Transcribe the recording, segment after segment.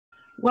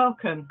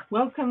Welcome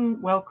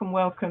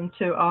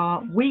to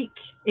our week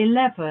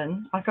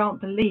 11. I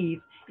can't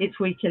believe it's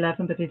week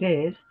 11, but it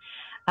is.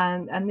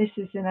 And this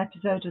is an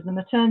episode of the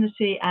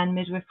Maternity and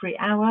Midwifery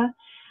Hour.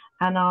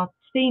 And our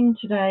theme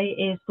today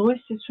is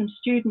Voices from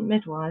Student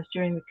Midwives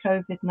during the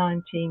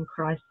COVID-19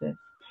 crisis.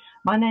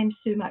 My name's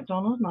Sue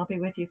Macdonald, and I'll be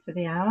with you for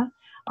the hour.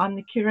 I'm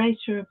the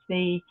curator of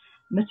the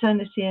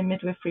Maternity and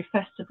Midwifery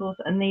Festivals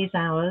and these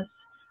hours.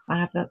 I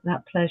have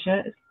that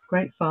pleasure. It's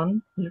great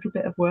fun, a little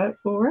bit of work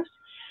for us.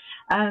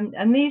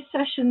 And these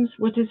sessions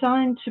were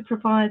designed to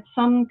provide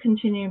some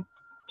continuous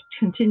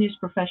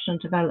professional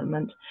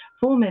development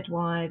for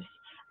midwives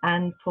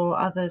and for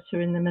others who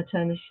are in the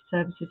maternity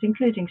services,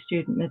 including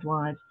student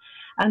midwives,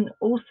 and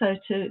also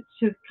to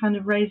kind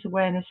of raise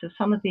awareness of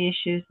some of the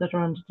issues that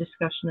are under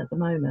discussion at the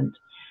moment.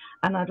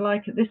 And I'd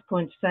like at this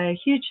point to say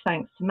a huge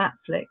thanks to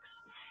Matflix,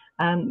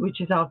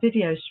 which is our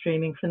video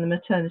streaming from the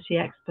maternity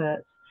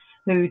experts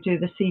who do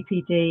the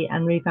CPD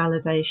and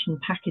revalidation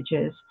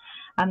packages.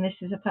 And this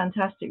is a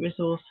fantastic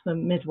resource for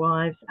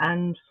midwives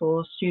and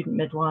for student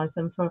midwives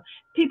and for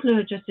people who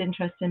are just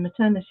interested in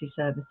maternity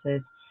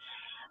services.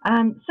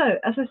 So,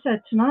 as I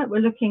said, tonight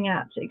we're looking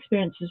at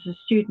experiences of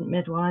student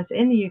midwives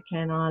in the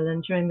UK and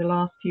Ireland during the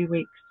last few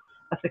weeks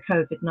of the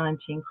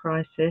COVID-19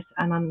 crisis.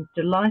 And I'm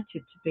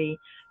delighted to be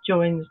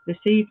joined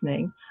this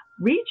evening,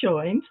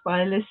 rejoined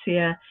by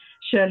Alicia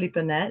Shirley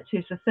Burnett,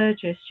 who's a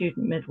third-year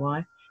student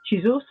midwife.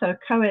 She's also a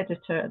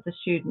co-editor of the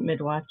Student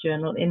Midwife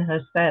Journal in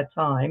her spare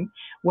time,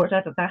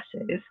 whatever that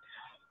is.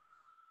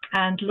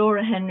 And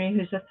Laura Henry,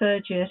 who's a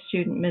third-year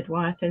student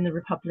midwife in the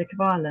Republic of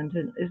Ireland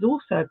and is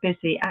also a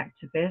busy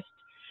activist,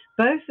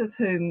 both of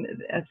whom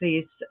of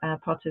these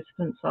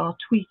participants are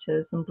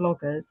tweeters and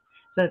bloggers, so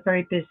they're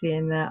very busy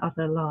in their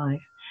other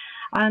life.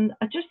 And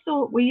I just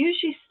thought we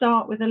usually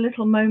start with a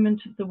little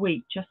moment of the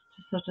week just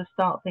to sort of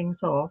start things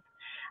off.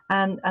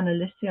 And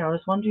Alicia, I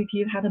was wondering if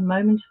you had a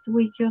moment of the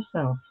week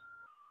yourself.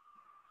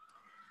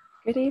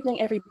 Good evening,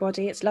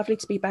 everybody. It's lovely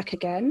to be back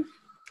again.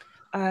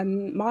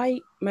 My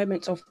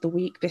moment of the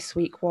week this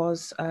week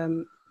was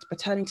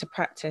returning to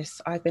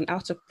practice. I've been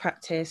out of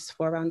practice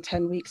for around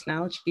 10 weeks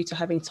now due to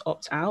having to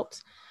opt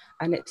out.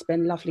 And it's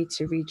been lovely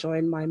to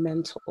rejoin my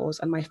mentors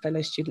and my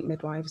fellow student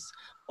midwives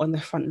on the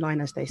front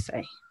line, as they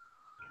say.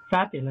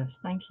 Fabulous.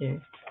 Thank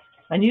you.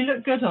 And you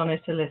look good on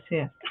it,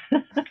 Alicia.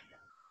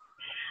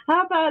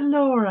 How about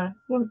Laura?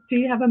 Well, do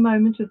you have a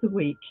moment of the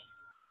week?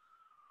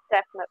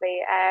 Definitely.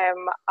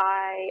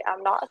 I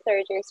am not a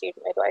third-year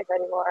student midwife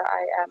anymore.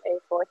 I am a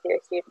fourth-year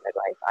student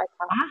midwife. I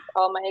passed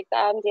all my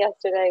exams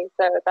yesterday,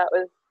 so that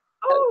was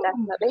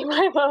definitely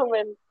my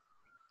moment.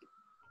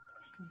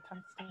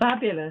 Fantastic.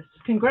 Fabulous.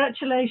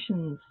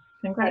 Congratulations.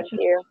 Congratulations.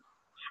 Thank you.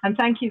 And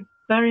thank you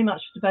very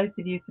much to both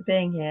of you for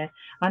being here.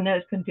 I know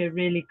it's going to be a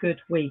really good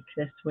week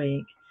this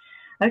week.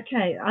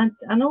 Okay,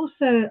 and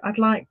also I'd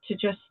like to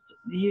just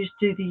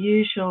do the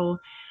usual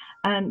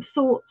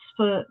thoughts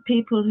for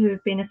people who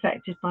have been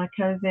affected by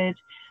COVID,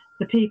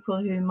 the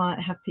people who might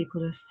have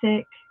people who are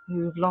sick,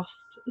 who have lost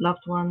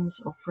loved ones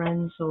or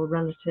friends or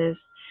relatives.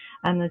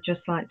 And I'd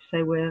just like to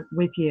say we're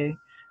with you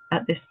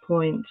at this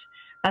point.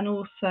 And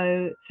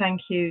also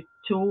thank you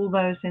to all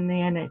those in the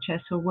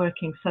NHS who are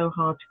working so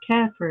hard to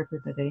care for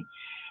everybody,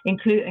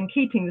 and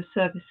keeping the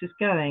services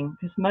going,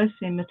 because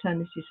mostly in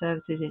maternity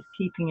services it's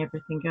keeping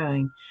everything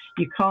going.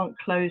 You can't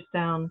close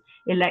down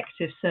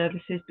elective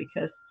services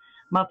because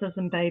mothers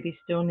and babies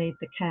still need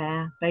the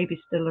care. Babies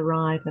still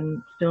arrive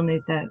and still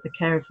need the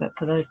care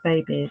for those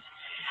babies.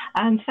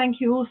 And thank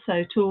you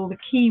also to all the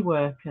key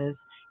workers,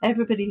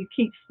 everybody who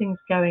keeps things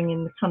going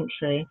in the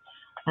country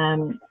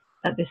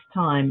at this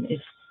time.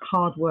 It's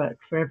hard work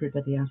for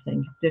everybody, I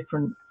think,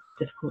 different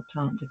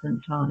times.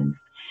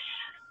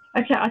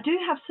 Okay, I do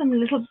have some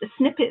little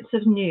snippets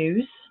of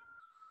news.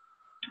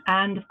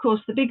 And of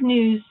course, the big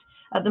news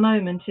at the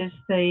moment is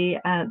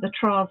the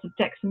trials of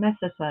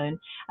dexamethasone,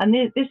 and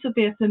this will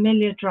be a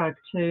familiar drug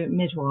to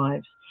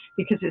midwives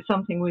because it's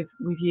something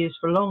we've used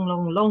for a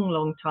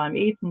long time,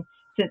 even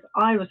since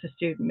I was a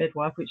student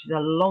midwife, which is a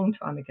long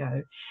time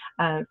ago,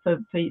 for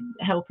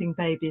helping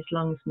babies'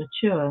 lungs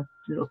mature,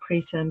 little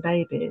preterm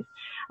babies,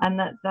 and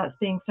that's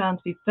being found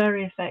to be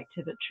very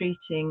effective at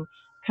treating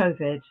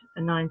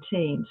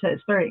COVID-19. So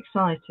it's very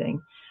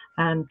exciting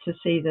to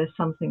see there's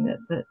something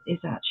that is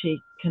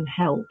actually can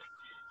help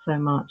so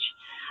much.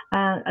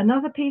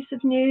 Another piece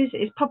of news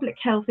is Public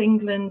Health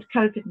England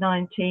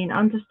COVID-19,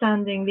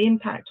 Understanding the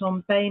Impact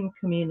on BAME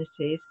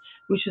Communities,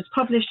 which was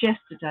published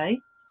yesterday.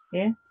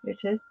 Here it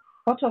is,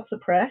 hot off the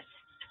press.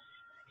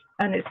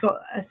 And it's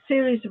got a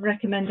series of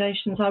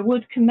recommendations. I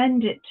would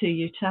commend it to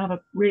you to have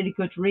a really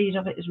good read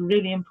of it. It's a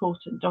really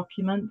important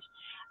document.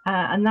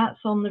 And that's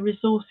on the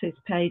resources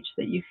page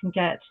that you can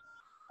get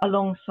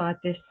alongside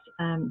this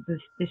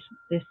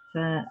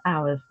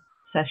hour's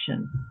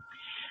session.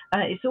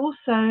 It's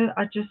also,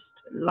 I just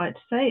like to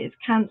say, it's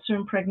Cancer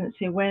and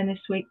Pregnancy Awareness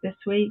Week this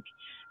week.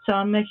 So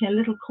I'm making a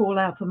little call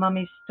out for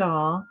Mummy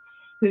Star,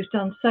 who's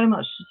done so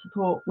much to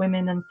support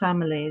women and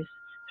families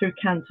through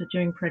cancer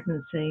during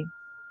pregnancy.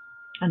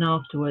 and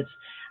afterwards.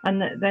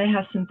 And they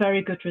have some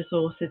very good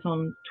resources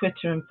on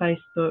Twitter and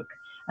Facebook,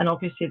 and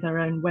obviously their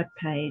own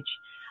webpage.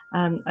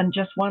 And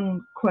just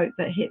one quote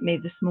that hit me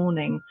this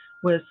morning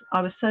was,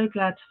 "I was so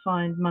glad to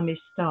find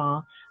Mummy's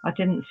star. I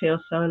didn't feel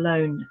so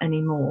alone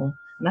anymore."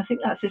 And I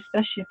think that's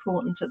especially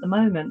important at the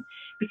moment,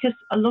 because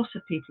a lot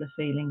of people are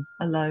feeling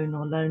alone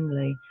or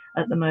lonely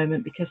at the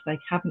moment because they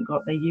haven't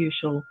got their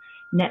usual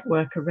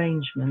network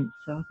arrangements.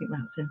 So I think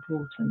that's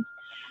important.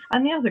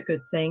 And the other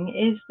good thing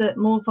is that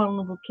more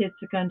vulnerable kids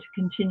are going to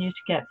continue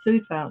to get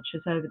food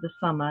vouchers over the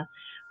summer,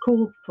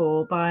 called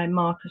for by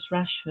Marcus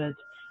Rashford,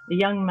 a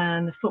young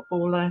man, a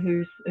footballer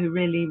who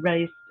really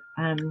raised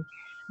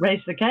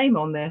the game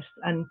on this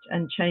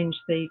and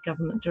changed the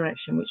government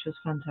direction, which was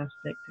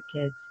fantastic for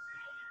kids.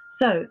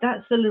 So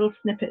that's the little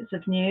snippets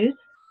of news.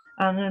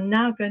 And I'm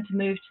now going to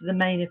move to the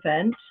main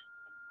event.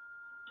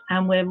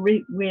 And we're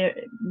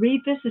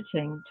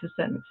revisiting to a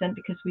certain extent,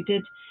 because we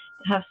did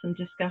have some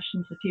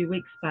discussions a few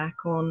weeks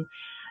back on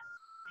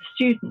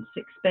students'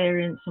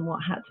 experience and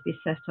what had to be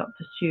set up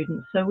for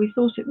students. So we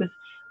thought it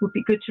would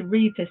be good to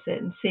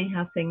revisit and see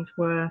how things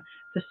were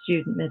for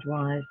student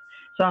midwives.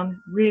 So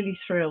I'm really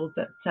thrilled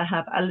to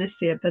have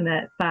Alicia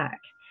Burnett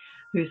back,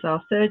 who's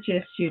our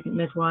third-year student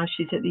midwife.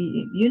 She's at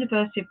the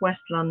University of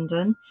West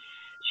London.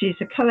 She's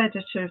a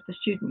co-editor of the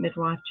Student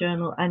Midwife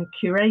Journal and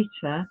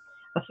curator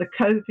of the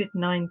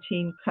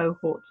COVID-19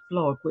 Cohorts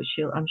blog, which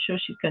I'm sure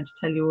she's going to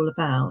tell you all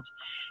about.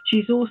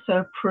 She's also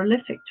a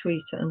prolific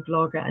tweeter and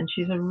blogger, and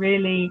she's a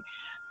really,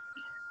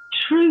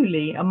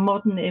 truly a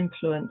modern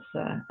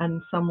influencer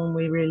and someone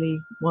we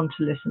really want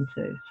to listen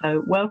to.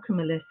 So welcome,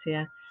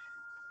 Alicia.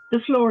 The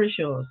floor is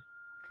yours.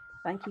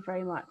 Thank you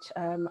very much.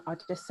 I'll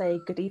just say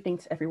good evening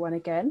to everyone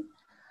again.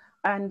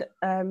 And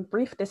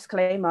brief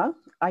disclaimer,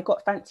 I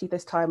got fancy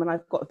this time and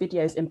I've got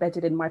videos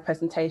embedded in my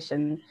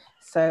presentation.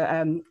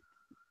 So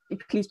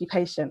please be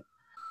patient.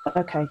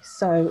 Okay,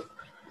 so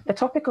the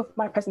topic of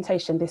my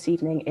presentation this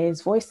evening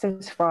is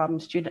voices from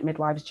student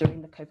midwives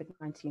during the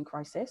COVID-19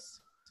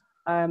 crisis.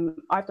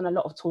 I've done a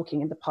lot of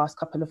talking in the past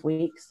couple of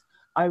weeks.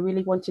 I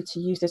really wanted to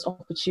use this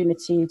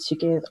opportunity to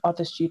give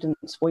other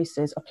students'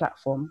 voices a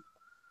platform.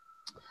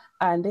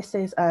 And this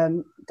is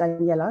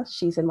Daniela.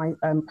 She's in my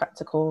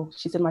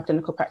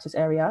clinical practice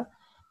area.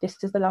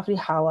 This is the lovely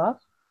Hawa.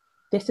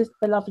 This is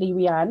the lovely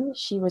Rianne.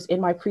 She was in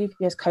my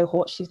previous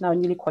cohort. She's now a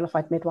newly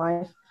qualified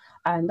midwife.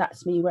 And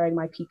that's me wearing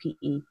my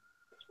PPE.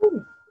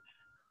 Ooh.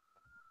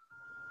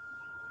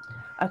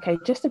 Okay,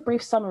 just a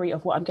brief summary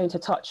of what I'm going to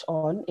touch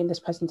on in this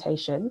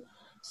presentation.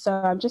 So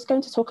I'm just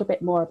going to talk a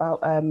bit more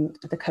about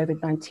the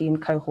COVID-19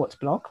 Cohorts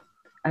blog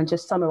and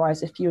just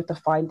summarize a few of the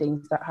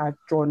findings that I've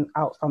drawn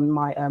out from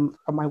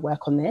my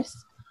work on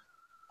this.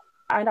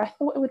 And I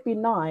thought it would be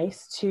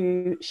nice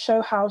to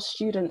show how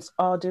students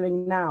are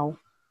doing now.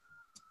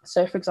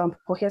 So for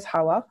example, here's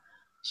Hawa.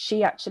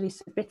 She actually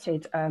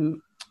submitted a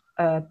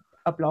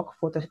blog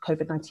for the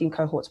COVID-19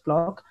 Cohorts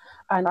blog.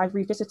 And I've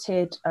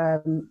revisited,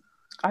 I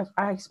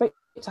spoke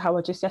to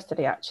Hawa just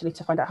yesterday actually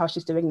to find out how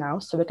she's doing now.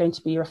 So we're going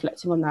to be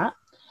reflecting on that.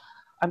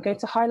 I'm going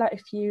to highlight a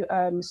few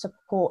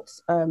support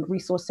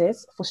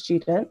resources for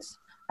students,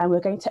 and we're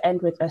going to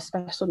end with a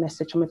special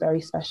message from a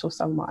very special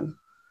someone.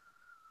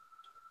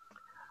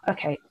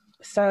 Okay,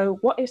 so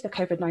what is the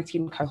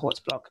COVID-19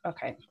 Cohorts blog?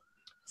 Okay,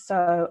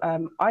 so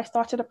I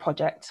started a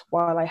project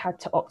while I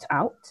had to opt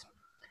out.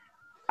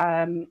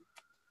 I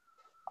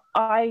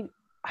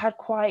had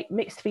quite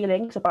mixed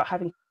feelings about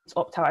having to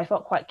opt out. I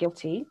felt quite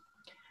guilty.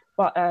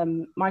 But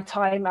my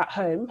time at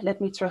home led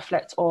me to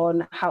reflect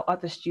on how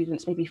other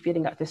students may be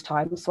feeling at this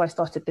time. So I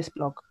started this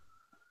blog.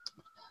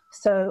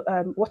 So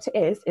what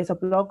it is a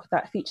blog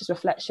that features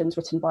reflections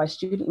written by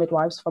student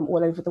midwives from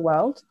all over the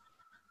world.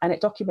 And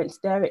it documents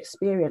their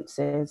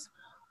experiences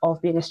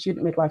of being a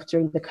student midwife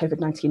during the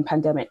COVID-19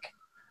 pandemic.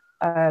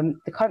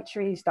 The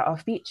countries that are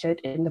featured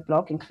in the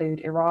blog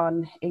include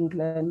Iran,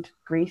 England,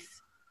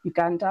 Greece,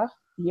 Uganda,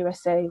 the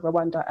USA,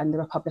 Rwanda, and the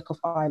Republic of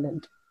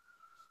Ireland.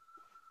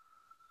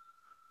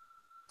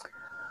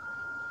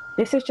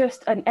 This is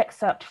just an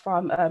excerpt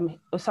from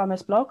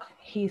Osama's blog.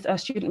 He's a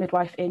student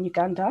midwife in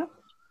Uganda.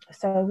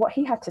 So what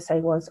he had to say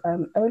was,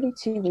 only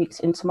 2 weeks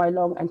into my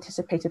long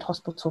anticipated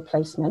hospital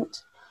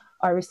placement,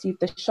 I received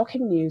the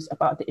shocking news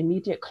about the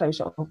immediate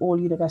closure of all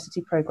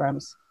university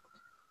programs.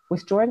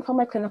 Withdrawing from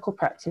my clinical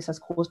practice has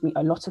caused me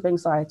a lot of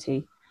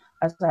anxiety,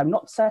 as I am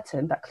not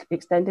certain that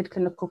extended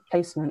clinical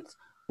placements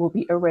will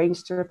be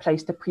arranged to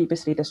replace the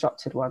previously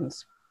disrupted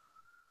ones.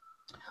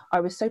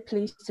 I was so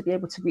pleased to be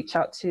able to reach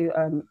out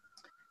to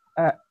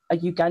a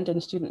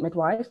Ugandan student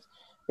midwife,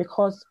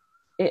 because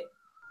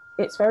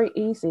it's very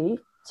easy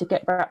to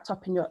get wrapped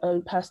up in your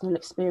own personal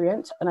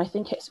experience. And I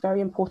think it's very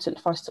important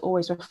for us to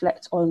always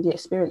reflect on the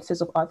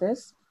experiences of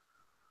others.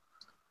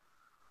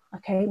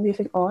 Okay,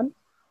 moving on.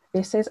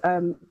 This is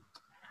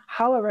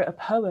how I wrote a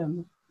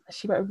poem.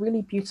 She wrote a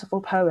really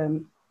beautiful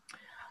poem.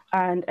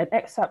 And an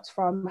excerpt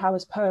from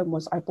Howard's poem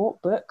was, I bought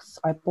books,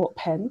 I bought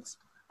pens,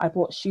 I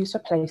bought shoes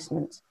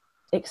replacement.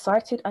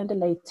 Excited and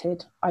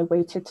elated, I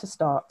waited to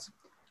start.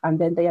 And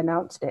then they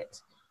announced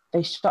it.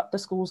 They shut the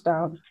schools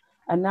down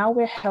and now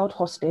we're held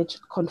hostage,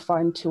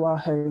 confined to our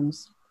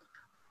homes.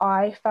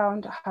 I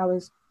found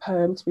Hawa's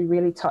poem to be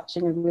really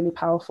touching and really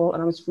powerful,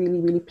 and I was really,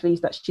 really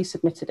pleased that she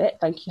submitted it.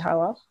 Thank you,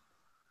 Hawa.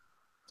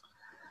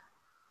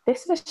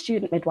 This is a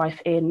student midwife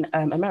in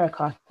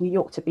America, New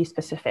York to be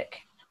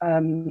specific.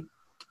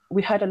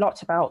 We heard a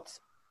lot about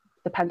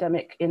the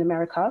pandemic in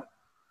America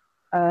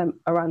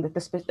around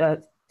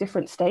the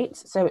different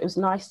states, so it was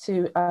nice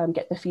to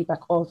get the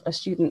feedback of a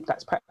student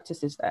that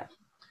practices there.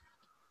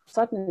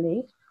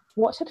 Suddenly,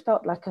 what had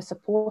felt like a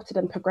supported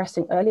and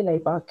progressing early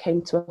labour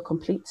came to a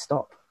complete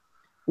stop.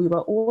 We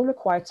were all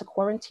required to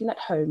quarantine at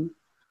home,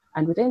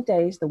 and within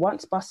days, the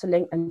once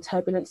bustling and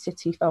turbulent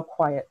city fell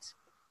quiet.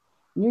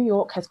 New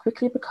York has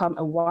quickly become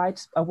a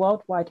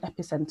worldwide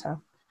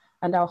epicenter,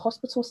 and our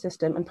hospital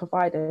system and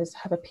providers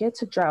have appeared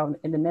to drown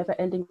in the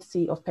never-ending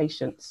sea of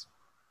patients.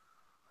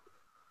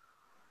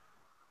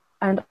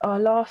 And our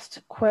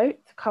last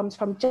quote comes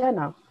from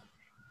Jenna.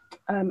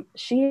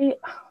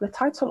 The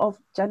title of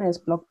Jenna's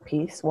blog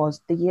piece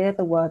was "The Year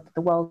the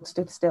World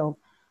Stood Still."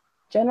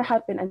 Jenna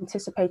had been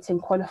anticipating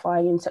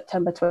qualifying in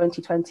September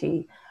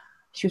 2020.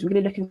 She was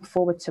really looking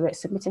forward to it,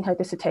 submitting her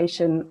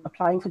dissertation,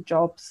 applying for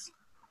jobs,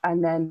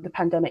 and then the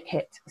pandemic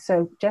hit.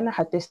 So Jenna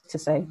had this to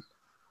say: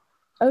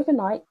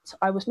 "Overnight,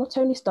 I was not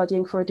only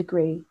studying for a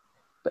degree,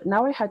 but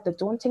now I had the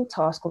daunting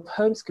task of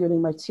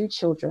homeschooling my 2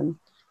 children,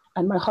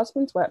 and my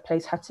husband's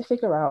workplace had to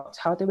figure out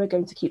how they were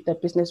going to keep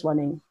their business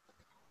running.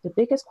 The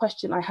biggest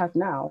question I have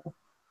now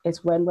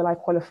is, when will I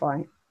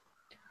qualify?"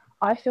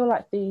 I feel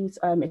like these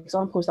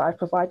examples that I've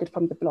provided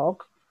from the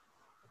blog,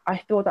 I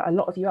feel that a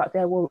lot of you out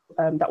there will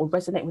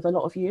resonate with a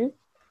lot of you.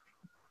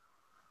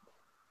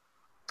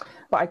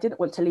 But I didn't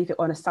want to leave it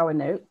on a sour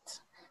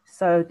note.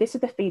 So this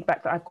is the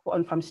feedback that I've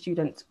gotten from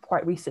students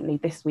quite recently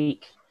this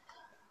week.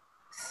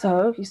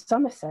 So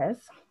Summer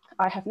says,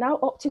 "I have now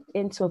opted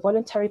into a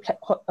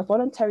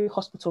voluntary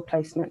hospital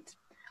placement.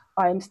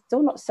 I am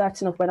still not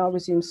certain of when I'll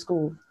resume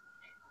school.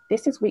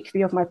 This is week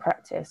 3 of my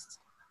practice.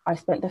 I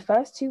spent the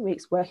first 2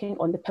 weeks working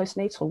on the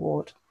postnatal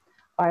ward.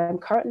 I am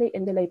currently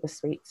in the labour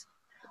suite.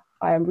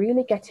 I am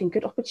really getting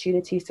good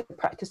opportunities to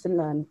practice and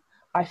learn.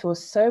 I feel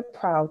so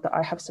proud that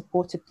I have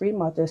supported 3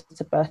 mothers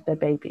to birth their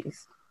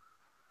babies."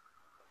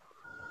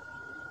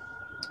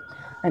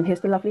 And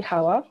here's the lovely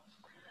Hawa.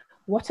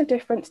 "What a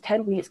difference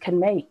 10 weeks can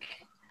make.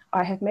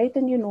 I have made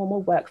the new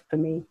normal work for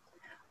me.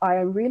 I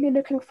am really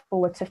looking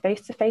forward to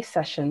face-to-face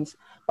sessions,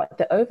 but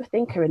the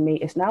overthinker in me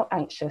is now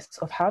anxious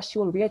of how she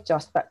will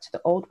readjust back to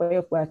the old way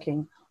of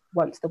working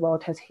once the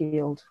world has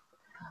healed.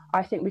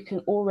 I think we can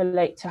all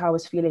relate to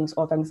Hawa's feelings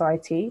of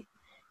anxiety.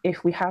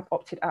 If we have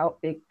opted out,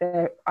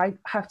 I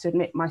have to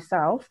admit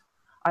myself,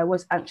 I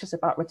was anxious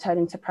about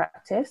returning to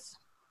practice."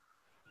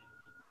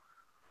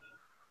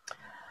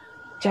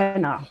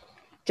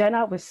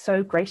 Jenna was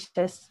so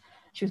gracious.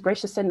 She was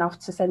gracious enough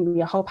to send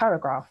me a whole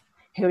paragraph.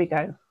 Here we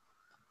go.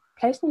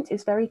 "Placement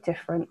is very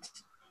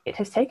different. It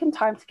has taken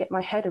time to get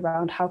my head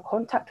around how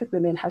contact with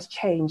women has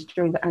changed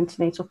during the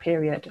antenatal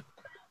period,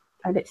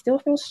 and it still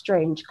feels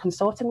strange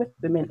consulting with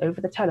women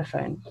over the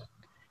telephone.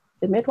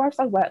 The midwives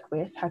I work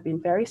with have been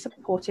very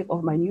supportive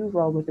of my new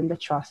role within the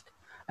trust,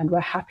 and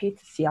were happy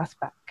to see us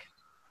back.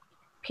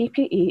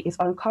 PPE is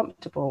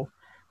uncomfortable,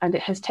 and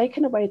it has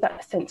taken away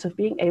that sense of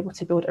being able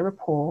to build a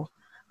rapport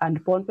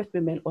and bond with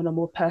women on a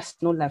more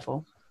personal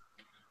level.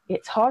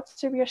 It's hard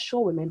to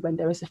reassure women when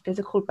there is a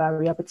physical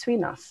barrier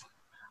between us.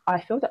 I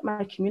feel that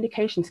my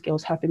communication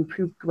skills have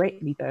improved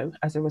greatly, though,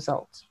 as a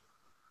result."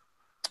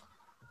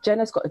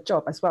 Jenna's got a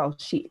job as well.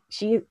 She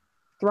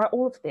throughout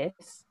all of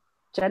this,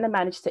 Jenna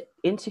managed to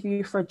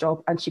interview for a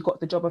job, and she got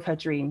the job of her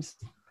dreams.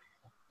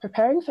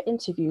 "Preparing for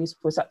interviews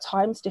was at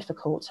times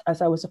difficult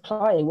as I was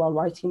applying while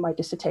writing my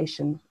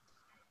dissertation.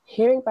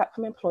 Hearing back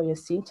from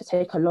employers seemed to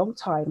take a long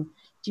time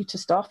due to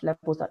staff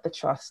levels at the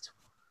trust.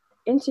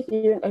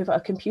 Interviewing over a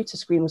computer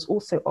screen was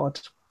also odd,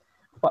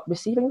 but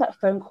receiving that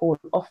phone call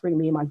offering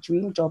me my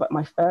dream job at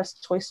my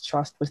first choice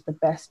trust was the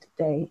best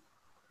day.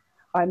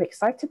 I'm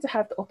excited to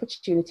have the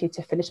opportunity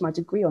to finish my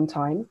degree on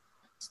time,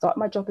 start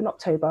my job in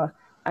October,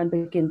 and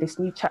begin this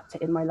new chapter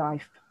in my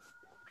life.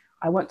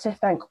 I want to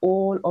thank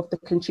all of the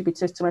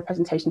contributors to my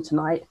presentation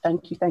tonight.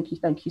 Thank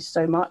you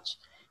so much.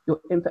 Your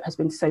input has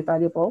been so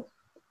valuable."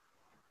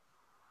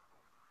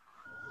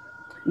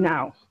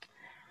 Now,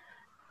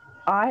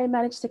 I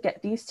managed to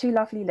get these 2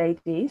 lovely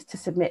ladies to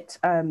submit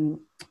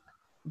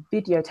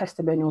video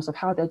testimonials of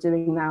how they're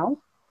doing now.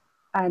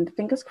 And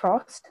fingers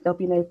crossed, there'll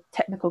be no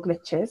technical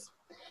glitches.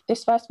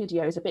 This first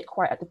video is a bit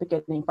quiet at the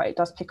beginning, but it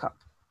does pick up.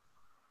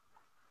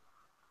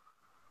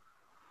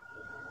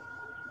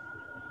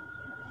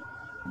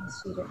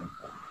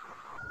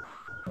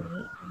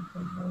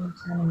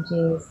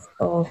 Challenges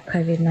of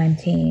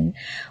COVID-19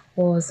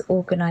 was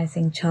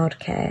organising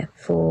childcare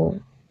for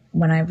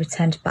when I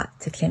returned back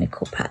to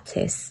clinical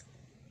practice.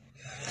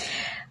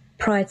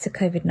 Prior to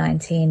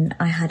COVID-19,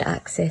 I had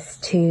access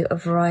to a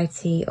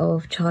variety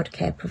of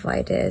childcare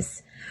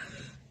providers,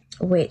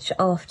 which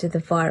after the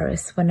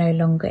virus were no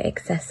longer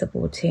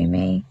accessible to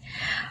me.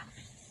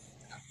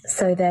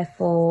 So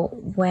therefore,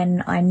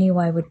 when I knew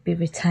I would be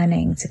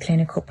returning to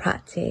clinical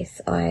practice,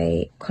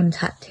 I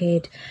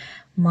contacted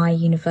my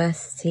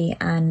university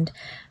and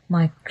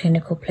my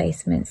clinical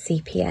placement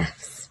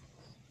CPFs.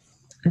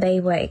 They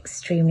were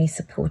extremely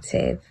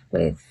supportive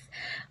with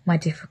my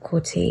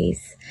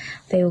difficulties.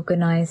 They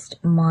organised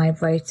my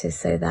rota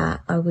so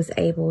that I was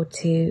able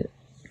to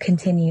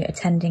continue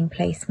attending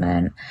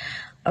placement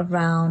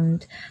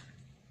around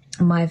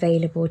my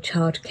available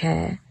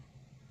childcare,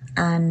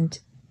 and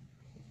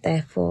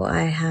therefore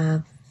I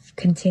have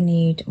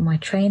continued my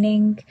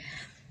training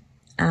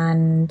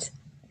and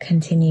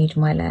continued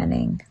my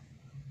learning.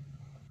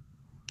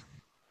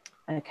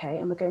 Okay,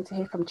 and we're going to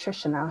hear from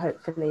Trisha now,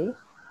 hopefully.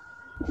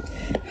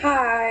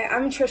 Hi,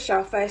 I'm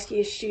Trisha, first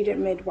year student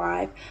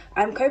midwife.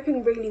 I'm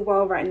coping really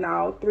well right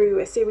now through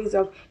a series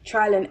of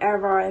trial and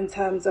error in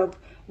terms of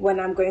when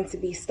I'm going to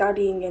be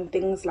studying and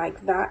things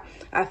like that.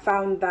 I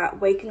found that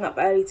waking up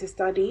early to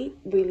study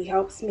really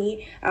helps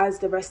me as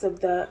the rest of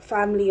the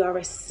family are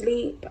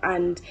asleep,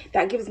 and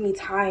that gives me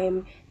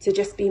time to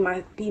just be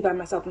by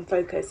myself and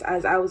focus,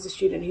 as I was a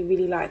student who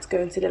really liked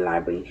going to the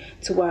library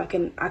to work,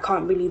 and I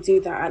can't really do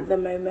that at the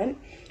moment.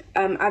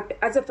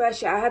 As a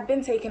first year, I have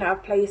been taken out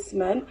of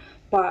placement,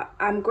 but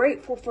I'm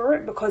grateful for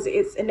it because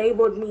it's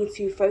enabled me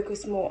to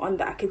focus more on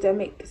the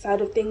academic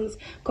side of things,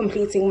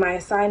 completing my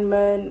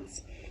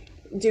assignments,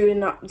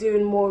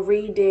 doing more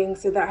reading.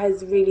 So that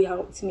has really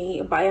helped me,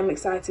 but I am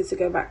excited to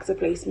go back to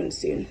placement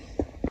soon.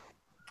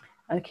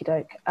 Okie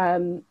doke.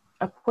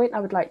 A point I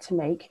would like to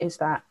make is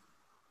that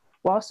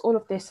whilst all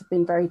of this has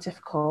been very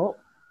difficult,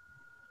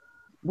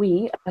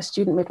 we as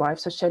student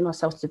midwives have shown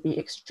ourselves to be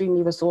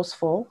extremely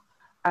resourceful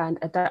and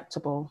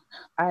adaptable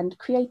and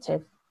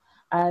creative,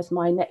 as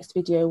my next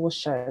video will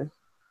show.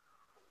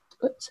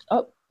 Oops,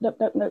 oh, nope.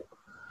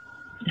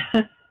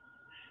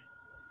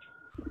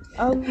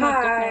 Oh my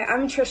Hi, goodness.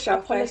 I'm Trisha.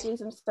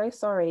 Apologies, I'm so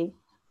sorry.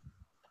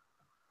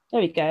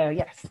 There we go,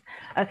 yes.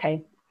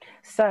 Okay,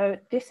 so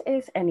this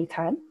is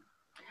Anytime.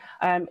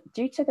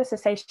 Due to the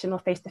cessation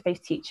of face-to-face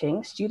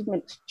teaching,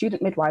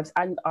 student midwives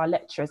and our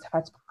lecturers have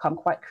had to become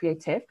quite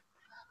creative.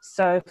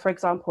 So, for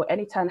example,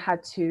 Anytime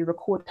had to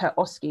record her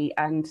OSCE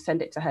and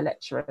send it to her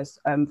lecturers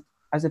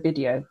as a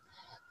video.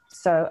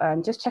 So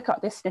just check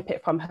out this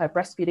snippet from her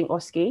breastfeeding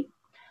OSCE.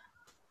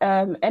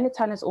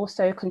 Anytime has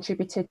also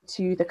contributed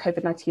to the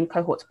COVID-19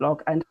 Cohorts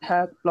blog, and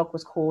her blog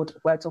was called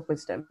Words of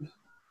Wisdom.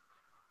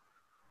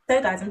 So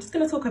guys, I'm just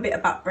going to talk a bit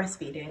about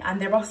breastfeeding, and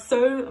there are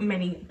so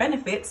many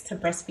benefits to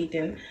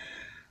breastfeeding.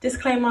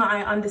 Disclaimer,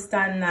 I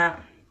understand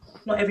that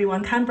not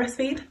everyone can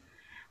breastfeed,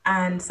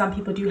 and some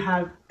people do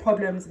have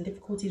problems and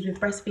difficulties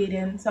with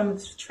breastfeeding. Some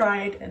have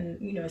tried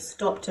and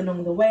stopped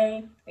along the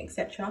way,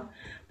 etc.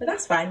 But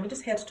that's fine. We're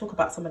just here to talk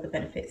about some of the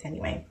benefits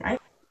anyway, right?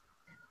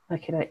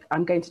 Okay,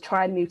 I'm going to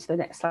try and move to the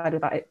next slide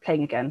without it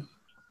playing again.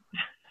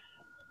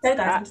 So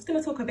guys, I'm just going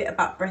to talk a bit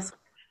about breastfeeding.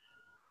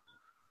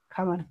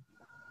 Come on.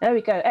 There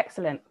we go.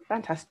 Excellent.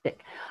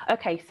 Fantastic.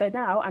 Okay, so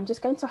now I'm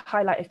just going to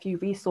highlight a few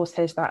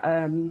resources that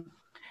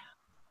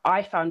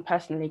I found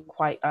personally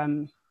quite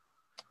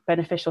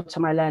beneficial to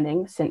my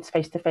learning since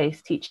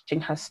face-to-face teaching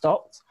has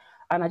stopped.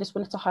 And I just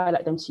wanted to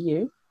highlight them to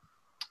you.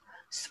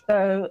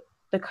 So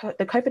the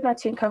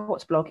COVID-19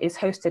 Cohorts blog is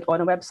hosted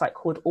on a website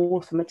called All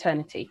for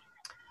Maternity.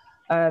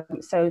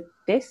 So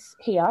this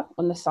here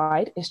on the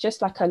side is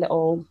just like a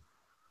little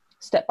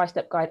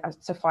step-by-step guide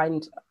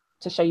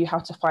to show you how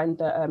to find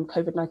the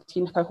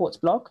COVID-19 Cohorts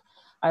blog.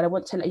 And I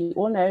want to let you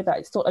all know that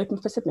it's still open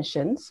for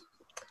submissions.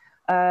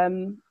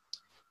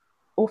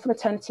 All for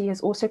Maternity has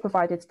also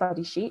provided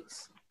study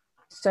sheets.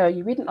 So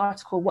you read an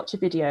article, watch a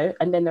video,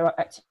 and then there are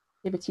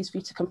activities for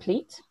you to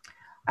complete.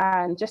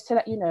 And just to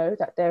let you know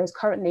that there is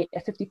currently a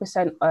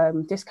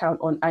 50% discount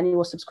on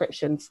annual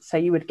subscriptions. So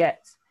you would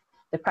get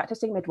the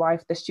Practicing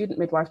Midwife, the Student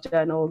Midwife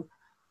Journal,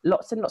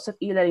 lots and lots of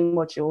e-learning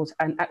modules,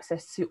 and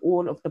access to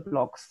all of the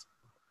blogs.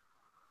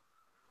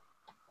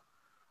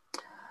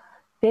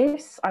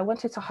 This I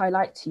wanted to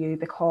highlight to you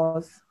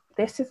because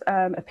this is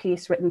a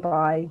piece written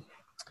by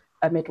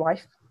a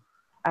midwife,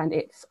 and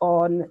it's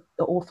on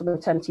the All for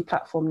Maternity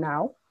platform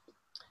now.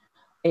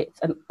 It's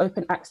an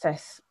open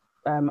access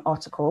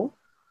article.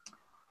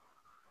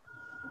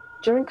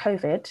 During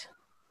COVID,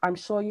 I'm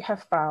sure you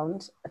have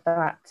found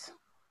that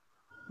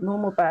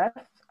normal birth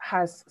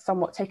has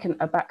somewhat taken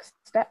a back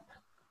step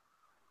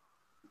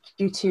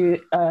due to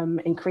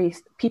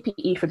increased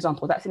PPE, for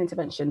example. That's an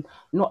intervention.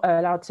 Not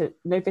allowed to,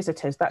 no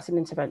visitors, that's an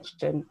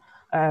intervention.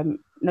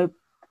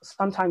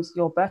 Sometimes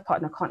your birth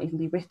partner can't even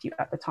be with you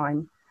at the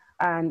time.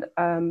 And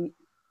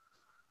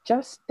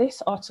just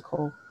this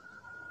article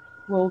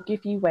will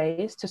give you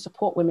ways to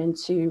support women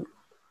to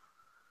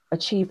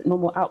achieve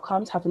normal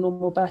outcomes, have a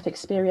normal birth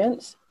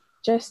experience,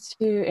 just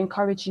to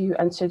encourage you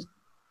and to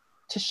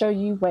show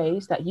you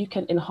ways that you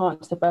can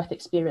enhance the birth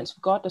experience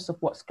regardless of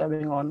what's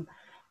going on.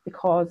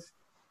 Because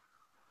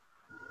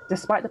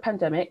despite the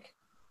pandemic,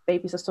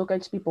 babies are still going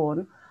to be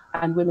born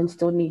and women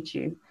still need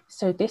you.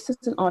 So this is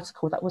an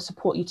article that will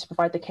support you to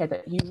provide the care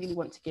that you really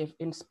want to give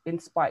in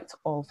spite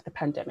of the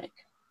pandemic.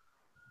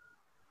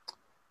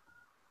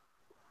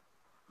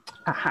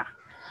 Aha.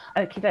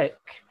 Okie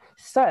doke.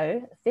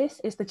 So this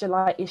is the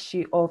July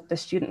issue of the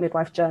Student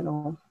Midwife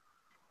Journal.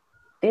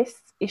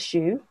 This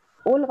issue,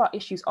 all of our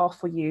issues are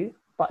for you,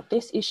 but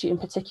this issue in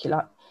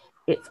particular,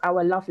 it's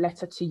our love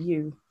letter to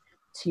you,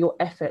 to your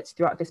efforts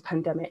throughout this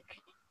pandemic.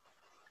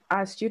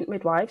 As student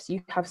midwives,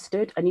 you have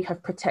stood and you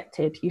have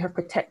protected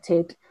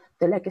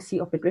the legacy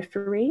of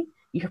midwifery,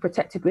 you have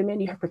protected women,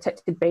 you have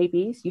protected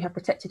babies, you have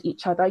protected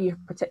each other, you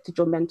have protected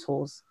your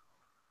mentors.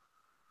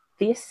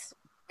 These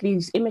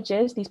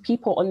images, these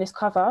people on this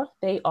cover,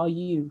 they are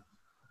you.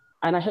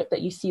 And I hope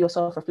that you see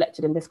yourself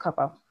reflected in this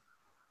cover.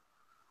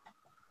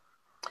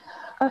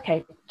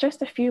 Okay,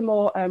 just a few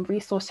more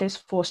resources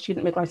for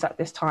student midwives at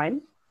this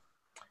time.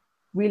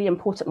 Really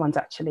important ones,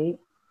 actually.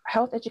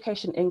 Health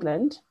Education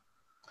England.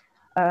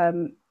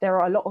 There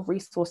are a lot of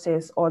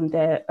resources on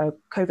their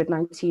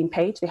COVID-19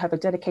 page. They have a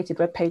dedicated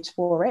webpage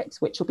for it,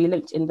 which will be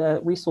linked in the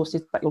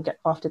resources that you'll get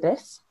after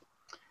this.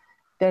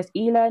 There's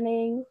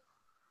e-learning.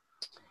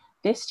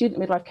 This student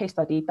midwife case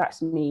study,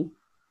 that's me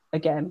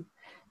again.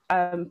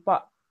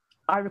 But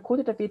I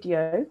recorded a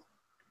video,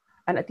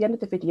 and at the end of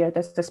the video,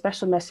 there's a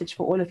special message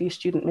for all of you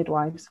student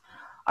midwives.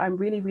 I'm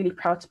really, really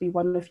proud to be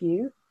one of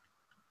you.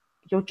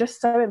 You're just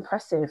so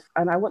impressive,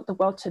 and I want the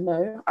world to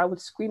know. I would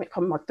scream it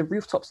from like the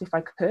rooftops if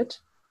I could.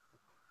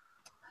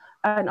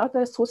 And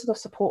other sources of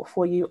support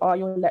for you are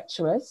your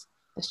lecturers,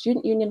 the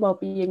Student Union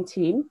Wellbeing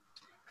team.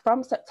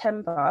 From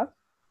September,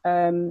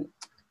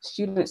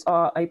 students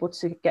are able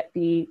to get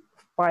the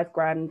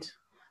 £5,000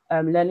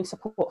 learning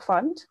support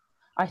fund.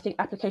 I think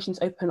applications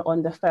open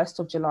on the 1st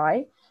of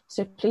July.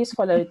 So please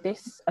follow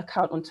this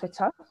account on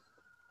Twitter.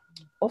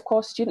 Of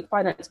course, Student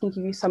Finance can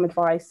give you some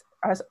advice,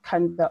 as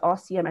can the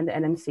RCM and the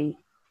NMC.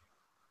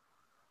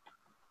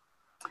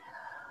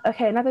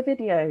 Okay, another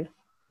video.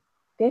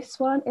 This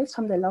one is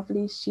from the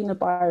lovely Sheena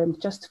Byram,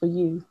 just for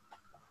you.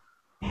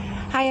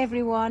 Hi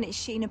everyone, it's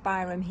Sheena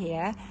Byram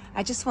here.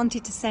 I just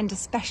wanted to send a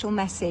special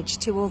message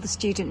to all the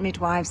student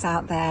midwives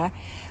out there,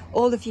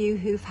 all of you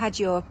who've had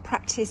your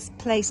practice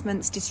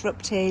placements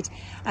disrupted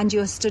and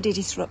your study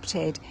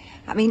disrupted.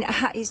 I mean,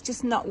 it's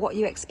just not what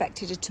you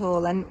expected at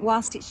all, and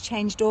whilst it's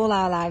changed all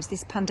our lives,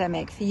 this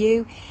pandemic, for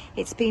you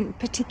it's been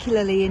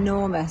particularly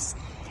enormous.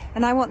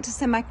 And I want to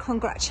send my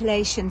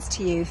congratulations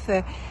to you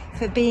for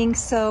being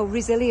so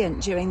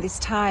resilient during this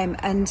time.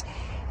 And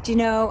do you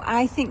know,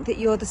 I think that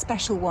you're the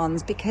special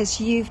ones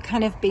because you've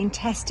kind of been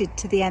tested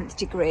to the nth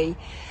degree.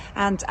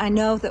 And I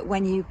know that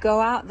when you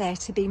go out there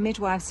to be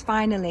midwives,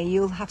 finally,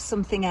 you'll have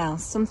something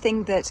else,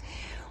 something that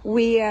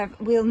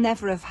we'll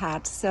never have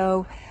had.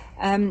 So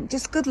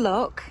just good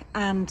luck,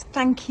 and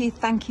thank you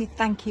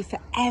for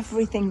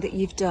everything that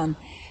you've done,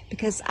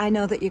 because I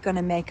know that you're going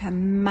to make a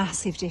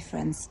massive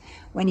difference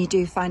when you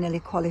do finally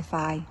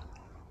qualify.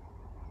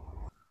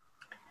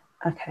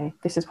 Okay,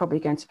 this is probably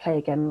going to play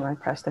again when I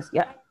press this.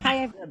 Yeah,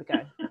 Hi, there we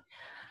go.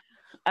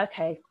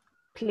 Okay,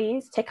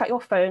 please take out your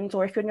phones,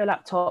 or if you're on your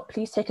laptop,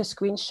 please take a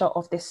screenshot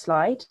of this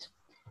slide.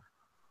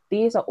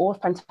 These are all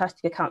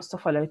fantastic accounts to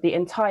follow. The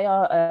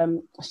entire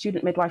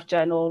Student Midwife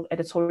Journal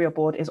editorial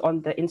board is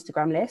on the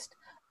Instagram list,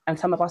 and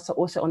some of us are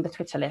also on the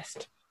Twitter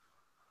list.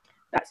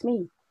 That's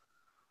me.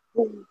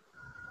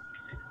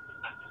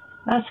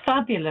 That's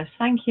fabulous.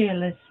 Thank you,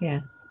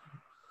 Alicia.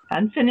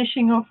 And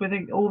finishing off with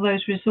all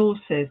those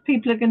resources,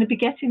 people are going to be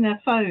getting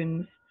their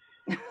phones,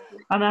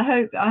 and I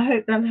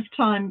hope they'll have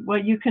time where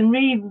you can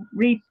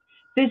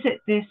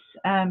revisit this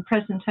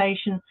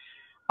presentation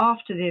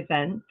after the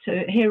event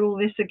to hear all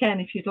this again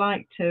if you'd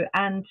like to,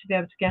 and to be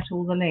able to get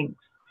all the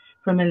links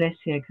from Alicia,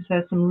 because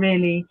there's some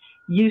really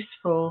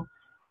useful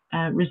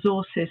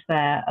resources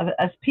there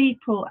as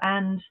people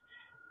and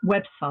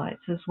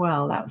websites as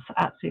well. That's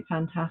absolutely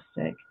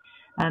fantastic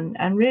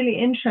and really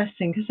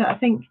interesting, because I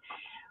think,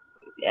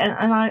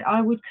 and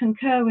I would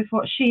concur with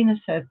what Sheena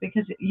said,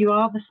 because you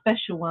are the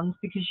special ones,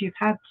 because you've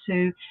had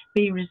to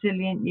be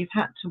resilient, you've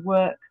had to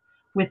work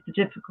with the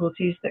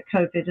difficulties that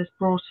COVID has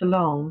brought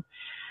along.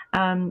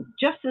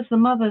 Just as the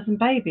mothers and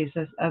babies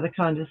are the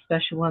kind of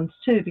special ones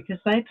too, because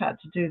they've had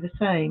to do the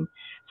same.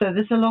 So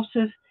there's a lot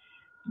of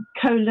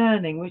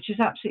co-learning, which is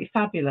absolutely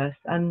fabulous,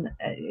 and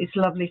it's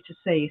lovely to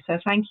see. So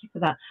thank you for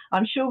that.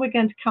 I'm sure we're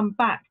going to come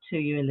back to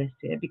you,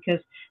 Alicia,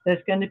 because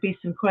there's going to be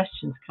some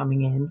questions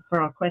coming in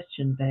for our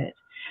question bit.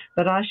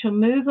 But I shall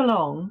move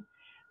along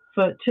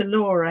to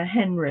Laura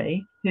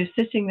Henry, who's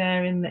sitting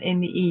there in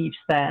the eaves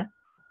there.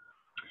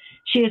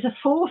 She is a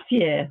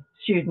fourth-year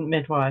student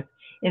midwife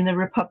in the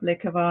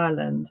Republic of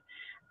Ireland,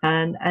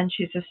 and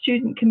she's a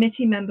student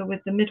committee member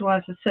with the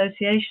Midwives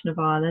Association of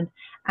Ireland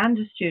and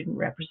a student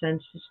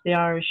representative to the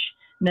Irish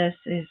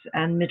Nurses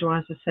and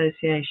Midwives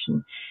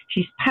Association.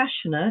 She's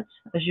passionate,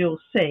 as you'll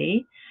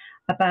see,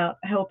 about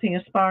helping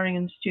aspiring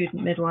and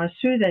student midwives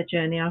through their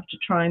journey after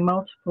trying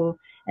multiple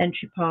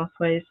entry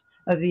pathways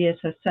over the years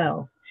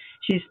herself.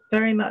 She's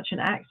very much an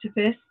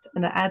activist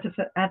and an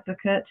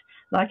advocate,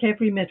 like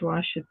every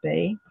midwife should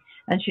be,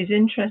 and she's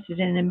interested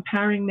in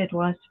empowering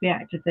midwives to be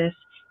activists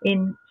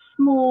in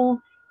small,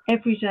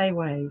 everyday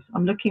ways.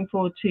 I'm looking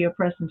forward to your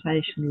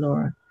presentation,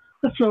 Laura.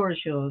 The floor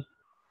is yours.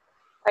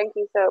 Thank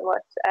you so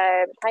much.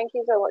 Thank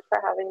you so much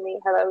for having me.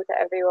 Hello to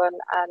everyone,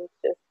 and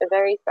just a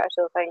very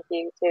special thank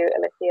you to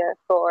Alicia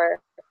for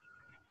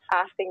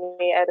asking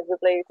me out of the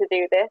blue to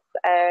do this.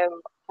 I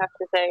have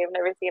to say, I've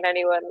never seen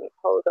anyone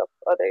hold up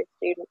other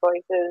student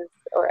voices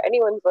or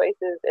anyone's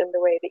voices in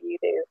the way that you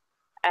do.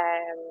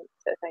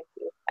 So thank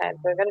you. So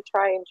I'm going to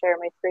try and share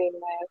my screen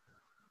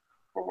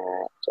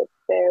now. Just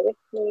bear with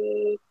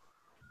me.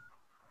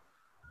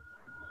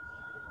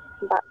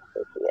 That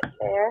should be it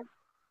there.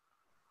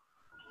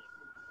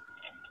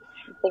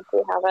 I think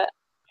we have it.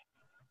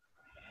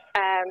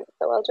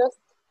 So I'll just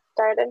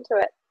start into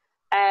it.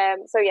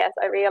 So yes,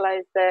 I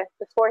realise the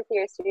fourth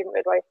year student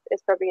midwife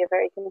is probably a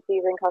very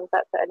confusing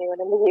concept to anyone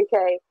in the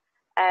UK.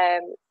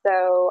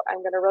 So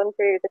I'm going to run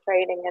through the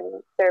training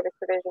and service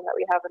provision that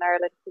we have in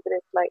Ireland because it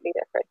is slightly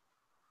different.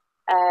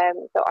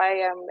 So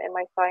I am in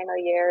my final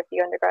year of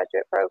the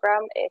undergraduate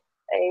programme. It's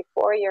a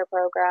 4-year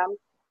programme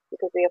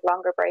because we have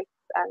longer breaks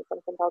and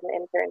something called an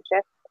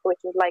internship, which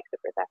is like the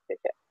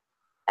preceptorship.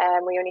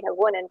 We only have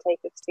one intake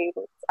of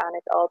students and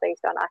it's all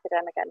based on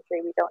academic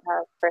entry. We don't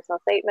have personal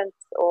statements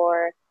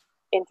or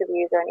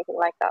interviews or anything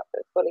like that, so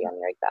it's fully on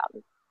your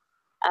exam.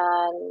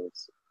 And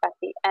at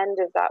the end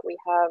of that, we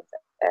have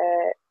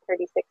a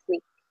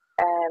 36-week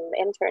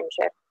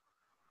internship,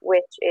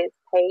 which is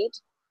paid.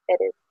 It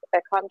is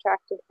a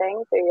contracted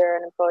thing, so you're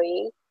an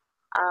employee.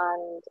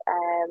 And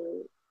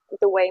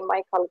the way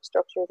my college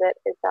structures it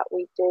is that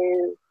we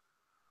do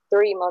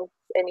 3 months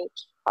in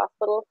each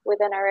hospital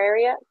within our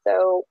area.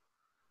 So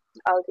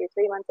I'll do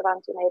 3 months of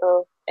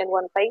antenatal in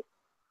one place,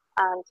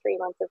 and 3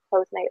 months of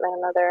postnatal in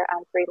another,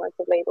 and 3 months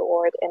of labour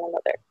ward in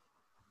another.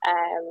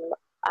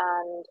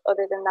 And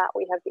other than that,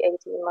 we have the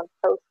 18-month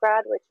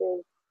postgrad, which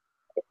is,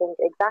 I think,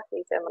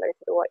 exactly similar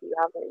to what you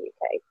have in the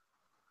UK.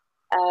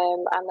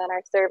 And then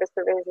our service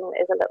provision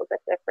is a little bit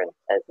different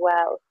as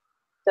well.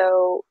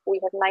 So we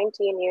have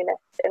 19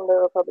 units in the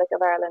Republic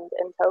of Ireland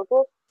in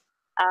total,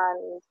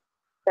 and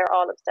they're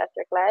all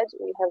obstetric-led.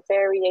 We have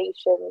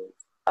variations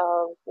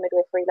of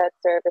midwifery-led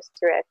service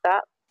throughout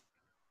that.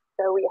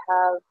 So we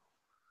have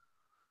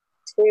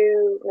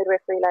 2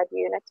 midwifery-led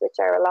units, which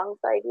are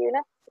alongside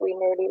units. We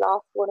nearly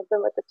lost one of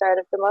them at the start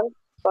of the month,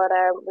 but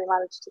we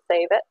managed to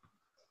save it.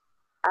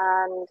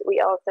 And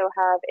we also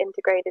have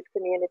integrated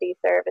community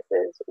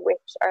services,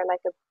 which are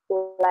like a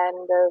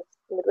blend of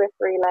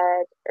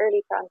midwifery-led,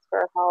 early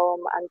transfer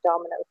home, and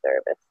domino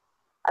service.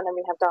 And then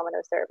we have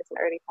domino service and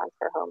early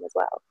transfer home as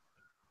well.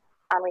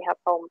 And we have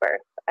home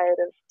birth out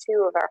of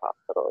 2 of our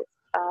hospitals,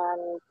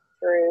 and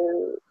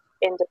through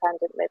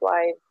independent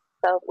midwives.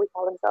 We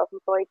call them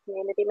self-employed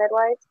community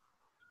midwives,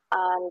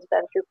 and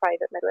then through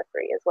private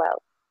midwifery as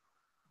well.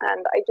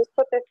 And I just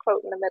put this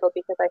quote in the middle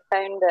because I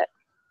found it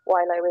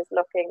while I was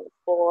looking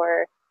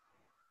for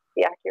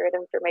the accurate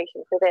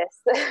information for this.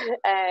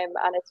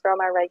 And it's from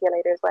our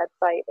regulator's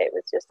website. It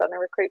was just on a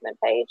recruitment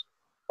page,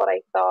 but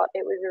I thought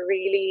it was a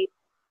really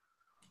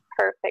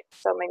perfect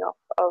summing up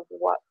of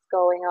what's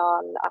going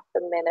on at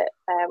the minute.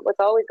 What's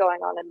always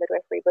going on in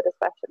midwifery, but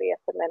especially at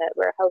the minute.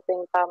 We're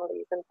helping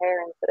families and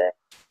parents at a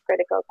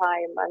critical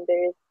time, and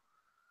there's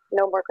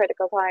no more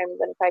critical time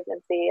than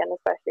pregnancy, and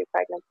especially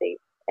pregnancy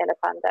in a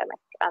pandemic.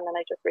 And then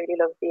I just really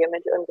love the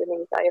image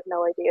underneath. I have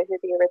no idea who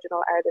the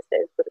original artist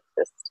is, but it's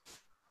just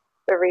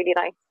a really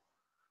nice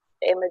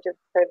image of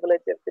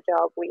privilege of the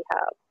job we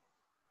have.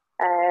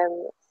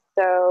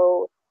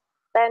 So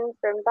then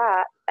from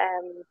that,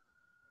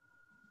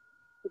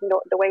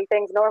 the way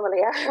things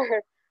normally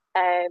are,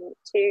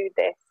 to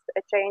this,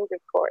 a change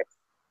of course.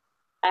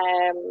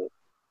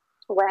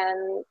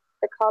 When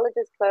the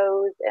colleges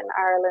closed in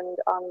Ireland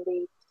on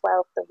the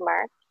 12th of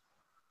March,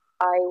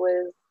 I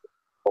was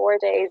 4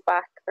 days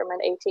back from an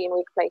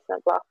 18-week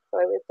placement block, so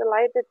I was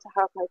delighted to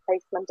have my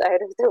placement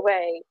out of the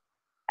way.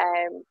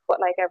 But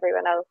like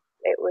everyone else,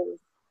 it was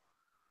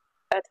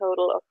a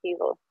total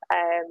upheaval.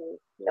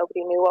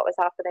 Nobody knew what was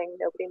happening,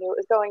 nobody knew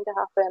it was going to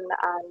happen,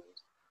 and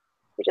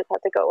we just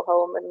had to go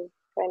home and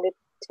kind of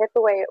tip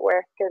away at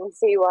work and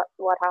see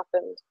what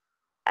happened.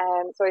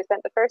 So I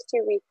spent the first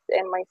 2 weeks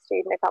in my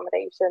student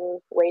accommodation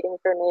waiting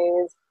for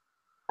news,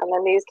 and the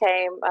news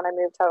came and I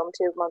moved home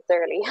 2 months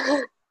early.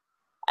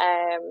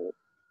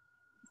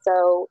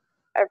 So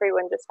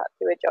everyone just had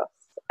to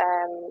adjust.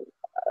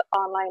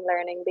 Online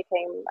learning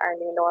became our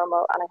new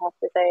normal, and I have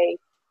to say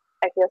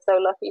I feel so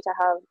lucky to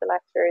have the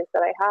lecturers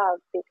that I have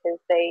because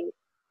they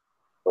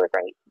were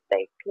great.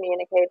 They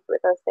communicated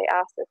with us, they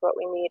asked us what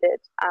we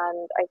needed,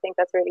 and I think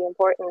that's really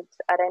important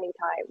at any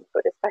time,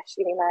 but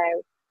especially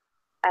now,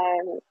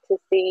 to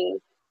see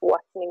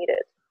what's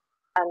needed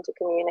and to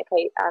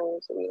communicate,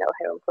 and we know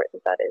how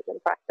important that is in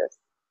practice.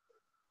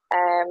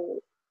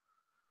 And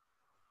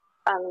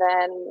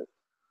then,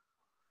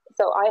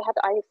 so I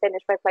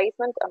finished my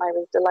placement, and I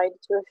was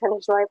delighted to have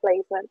finished my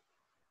placement,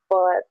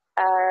 but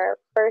our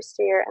first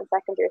year and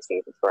second year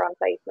students were on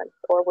placement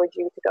or were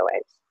due to go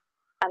out,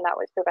 and that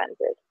was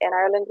prevented. In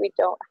Ireland, we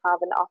don't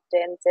have an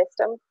opt-in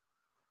system,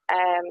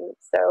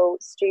 so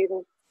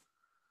students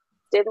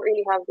didn't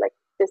really have like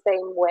the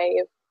same way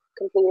of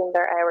completing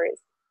their hours.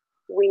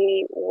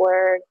 We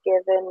were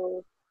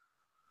given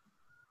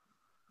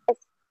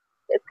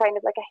it's kind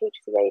of like a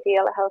HCA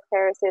deal, a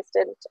healthcare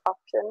assistant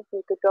option.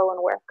 You could go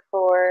and work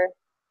for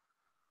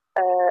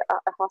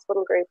a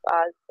hospital group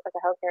as a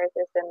healthcare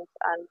assistant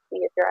and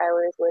see if your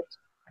hours would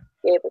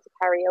be able to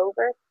carry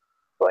over.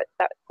 But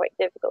that's quite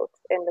difficult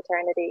in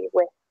maternity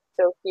with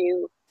so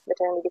few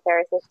maternity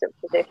care assistant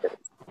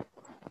positions.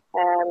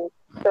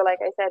 So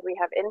like I said, we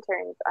have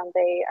interns and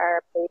they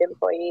are paid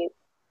employees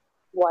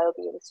while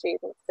being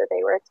students, so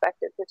they were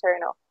expected to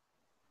turn up.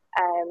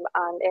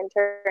 And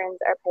interns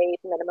are paid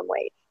minimum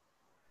wage.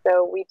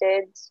 So we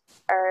did,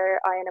 our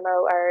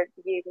INMO, our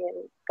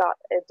union, got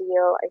a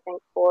deal, I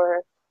think,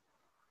 for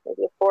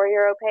maybe a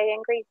 €4 pay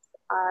increase,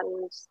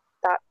 and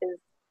that is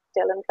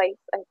still in place,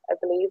 I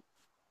believe.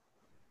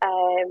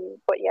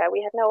 But yeah,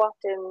 we had no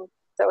opt-in,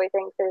 so I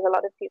think there's a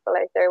lot of people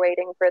out there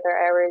waiting for their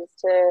hours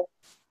to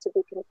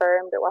be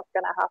confirmed or what's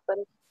going to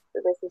happen.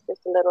 So this is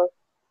just a little,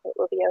 it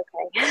will be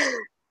okay.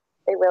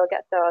 They will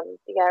get done.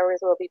 The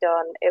hours will be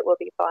done. It will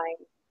be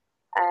fine.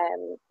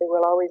 There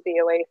will always be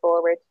a way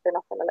forward. They're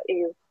not going to let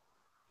you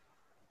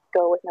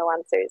go with no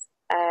answers.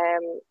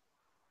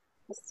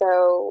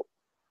 So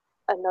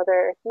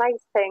another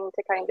nice thing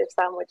to kind of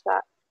sandwich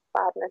that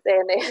badness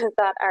in is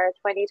that our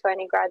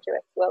 2020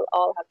 graduates will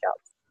all have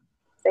jobs.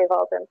 They've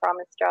all been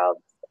promised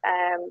jobs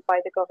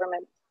by the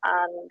government,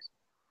 and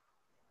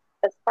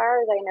as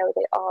far as I know,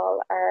 they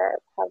all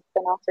have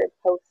been offered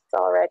posts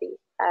already.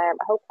 I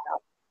hope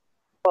not,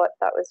 but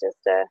that was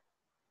just a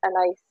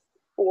nice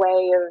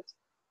way of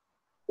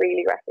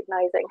really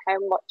recognising how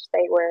much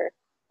they were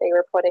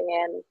putting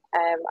in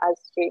as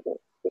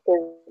students,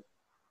 because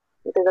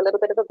there's a little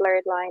bit of a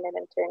blurred line in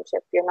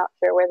internship. You're not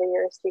sure whether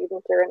you're a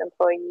student or an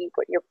employee,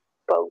 but you're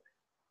both.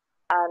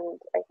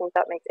 And I think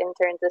that makes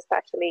interns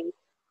especially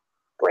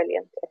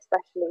brilliant,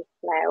 especially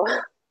now.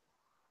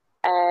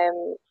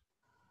 And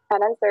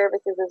then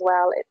services as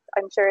well.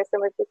 I'm sure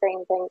some of the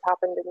same things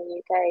happened in the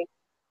UK.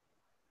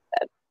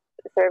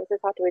 Services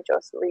had to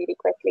adjust really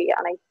quickly,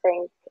 and I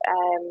think,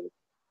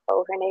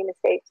 her name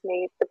escapes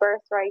me, the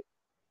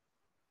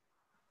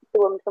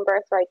woman from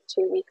Birthright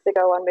 2 weeks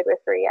ago on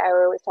Midwifery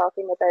Hour was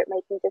talking about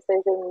making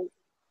decisions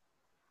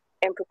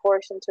in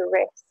proportion to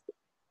risk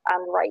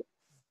and rights.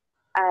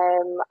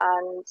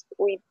 And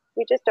we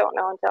just don't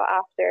know until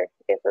after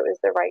if it was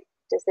the right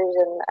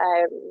decision.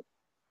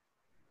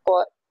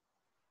 But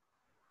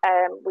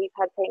we've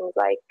had things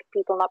like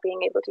people not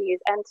being able to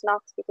use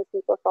Entonox because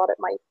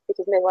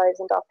midwives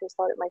and doctors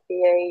thought it might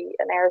be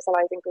an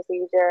aerosolizing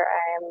procedure.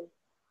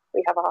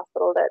 We have a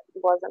hospital that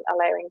wasn't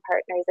allowing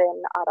partners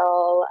in at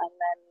all, and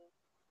then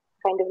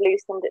kind of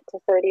loosened it to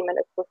 30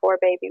 minutes before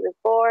baby was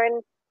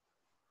born,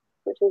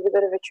 which was a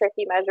bit of a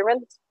tricky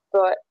measurement,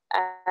 but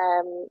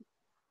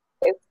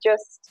it's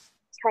just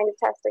kind of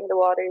testing the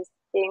waters,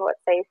 seeing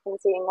what's safe and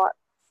seeing what's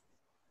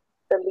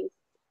the least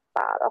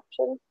bad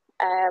option.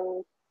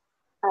 And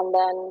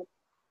then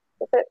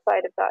the flip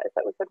side of that is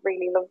that we've had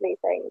really lovely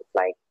things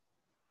like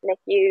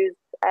NICU's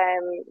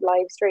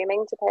live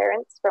streaming to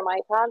parents from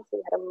iPads.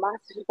 We had a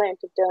massive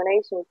amount of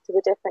donations to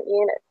the different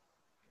units.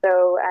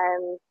 So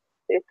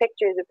there's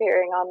pictures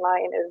appearing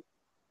online of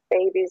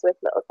babies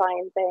with little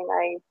signs saying,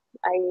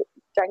 I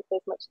drank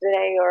this much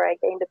today, or I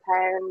gained a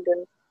pound,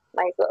 and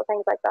nice little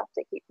things like that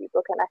to keep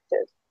people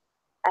connected,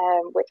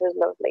 which was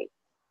lovely.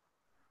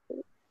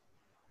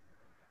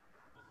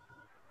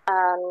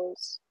 And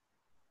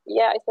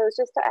yeah, I suppose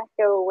just to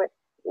echo with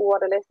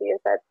what Alicia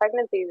said,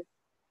 pregnancy is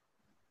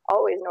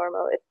always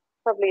normal.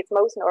 It's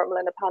most normal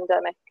in a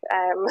pandemic,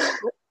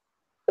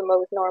 the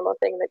most normal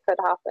thing that could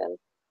happen.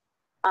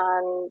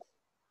 And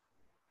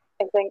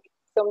I think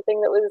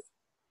something that was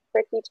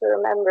tricky to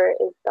remember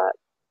is that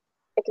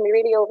it can be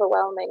really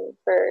overwhelming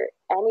for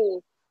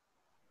any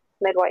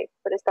midwife,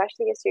 but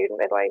especially a student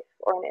midwife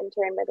or an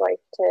intern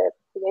midwife, to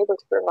be able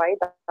to provide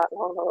that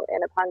normal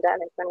in a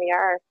pandemic when we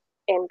are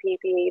in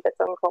PPE that's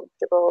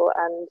uncomfortable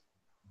and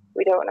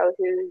we don't know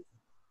you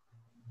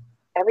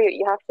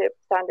have to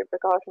standard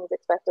precautions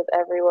expect of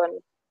everyone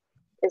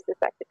is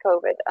suspected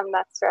COVID, and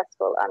that's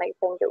stressful. And I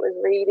think it was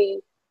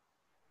really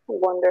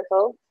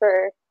wonderful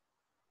for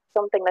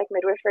something like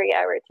Midwifery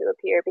Hour to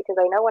appear, because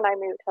I know when I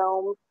moved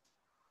home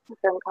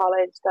from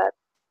college that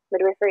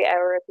Midwifery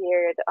Hour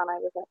appeared, and I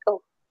was like,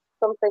 oh,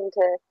 something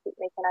to keep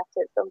me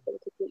connected, something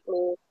to keep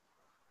me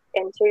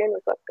in tune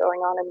with what's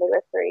going on in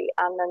midwifery.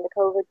 And then the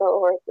COVID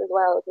cohorts as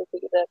well, to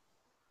see that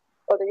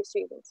other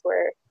students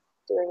were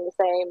doing the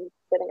same,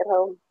 sitting at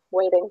home,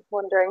 waiting,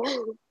 wondering.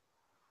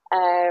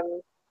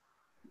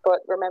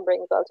 But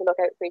remembering as well to look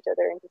out for each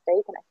other and to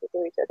stay connected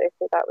to each other.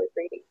 So that was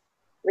really,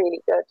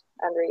 really good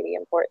and really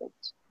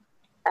important.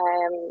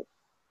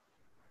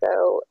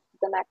 So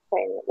the next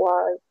thing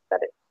was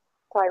that it's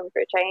time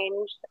for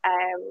change,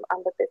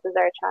 and that this is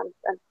our chance,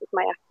 and this is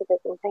my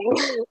activism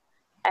thing.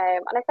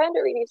 And I found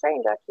it really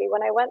strange, actually,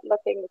 when I went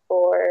looking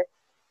for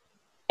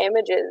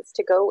images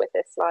to go with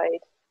this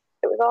slide.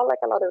 It was all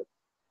like a lot of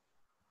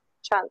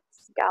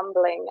chance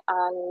gambling,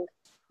 and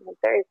a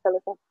very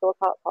philosophical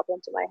thought popped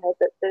into my head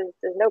that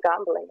there's no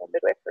gambling in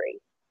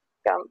midwifery.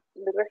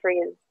 Midwifery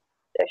is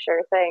a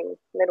sure thing.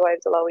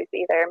 Midwives will always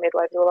be there.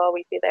 Midwives will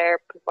always be there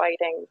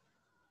providing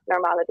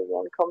normality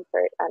and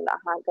comfort and a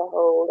hand to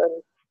hold and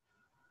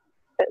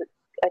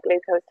a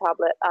glucose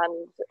tablet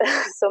and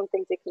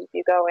something to keep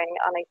you going.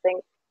 And I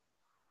think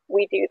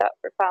we do that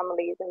for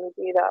families and we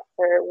do that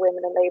for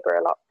women in labour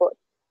a lot, but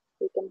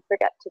we can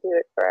forget to do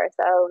it for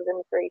ourselves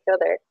and for each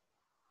other.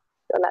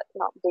 So let's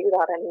not do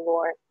that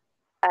anymore.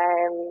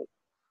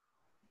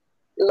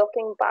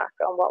 Looking back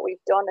on what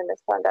we've done in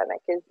this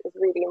pandemic is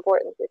really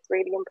important. It's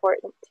really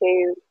important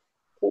to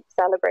keep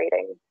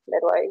celebrating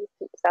midwives,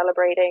 keep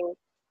celebrating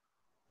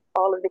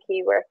all of the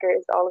key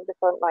workers, all of the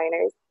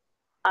frontliners,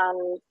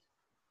 and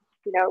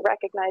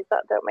recognise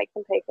that, don't make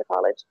them pay for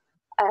college.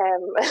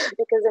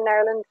 Because in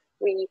Ireland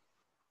we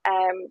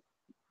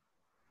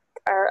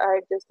are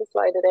just to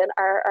slide it in,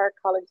 our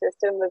college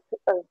system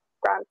of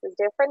grants is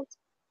different.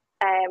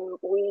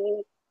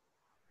 We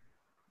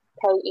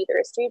pay either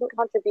a student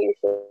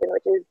contribution,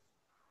 which is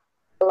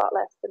a lot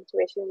less than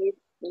tuition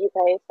you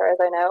pay, as far as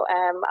I know,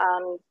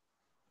 and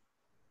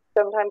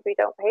sometimes we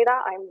don't pay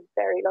that. I'm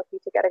very lucky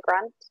to get a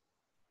grant,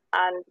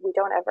 and we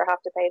don't ever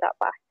have to pay that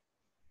back.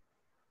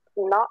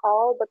 Not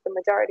all, but the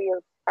majority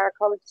of our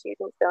college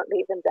students don't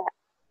leave in debt,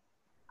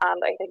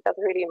 and I think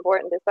that's really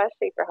important,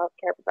 especially for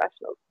healthcare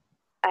professionals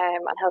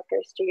and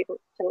healthcare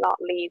students, to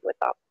not leave with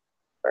that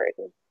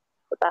burden.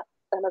 But that's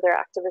another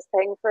activist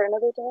thing for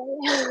another day.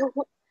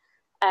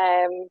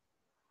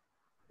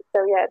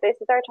 So yeah, this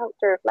is our chance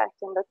to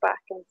reflect and look back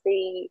and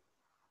see,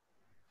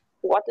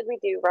 what did we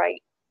do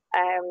right,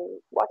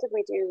 what did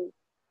we do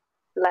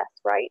less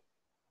right,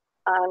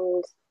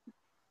 and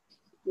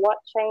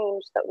what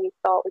changed that we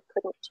thought we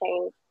couldn't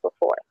change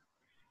before.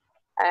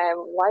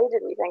 Why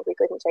did we think we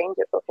couldn't change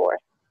it before,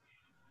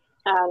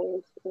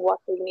 and what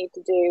do we need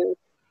to do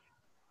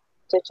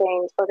to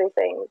change other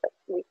things that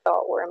we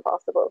thought were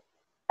impossible,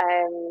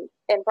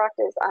 in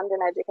practice and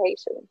in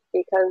education,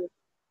 because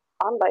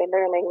online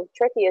learning,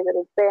 tricky as it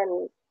has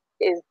been,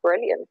 is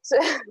brilliant.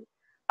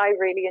 I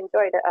really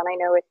enjoyed it, and I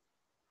know it's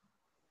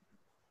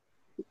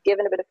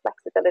given a bit of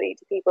flexibility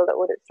to people that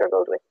would have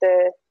struggled with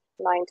the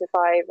 9 to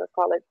 5 of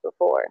college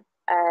before.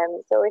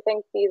 So I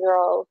think these are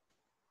all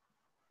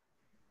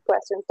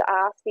questions to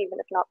ask, even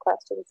if not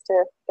questions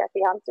to get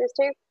the answers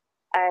to,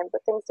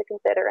 but things to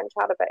consider and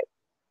chat about.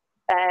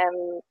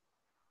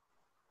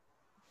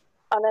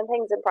 And then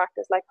things in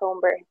practice like home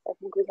birth. I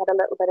think we had a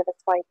little bit of a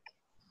spike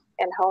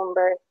in home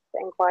birth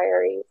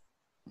inquiries,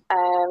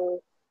 and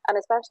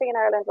especially in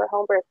Ireland where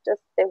home birth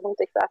just isn't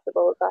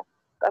accessible.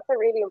 That's a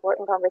really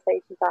important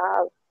conversation to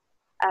have.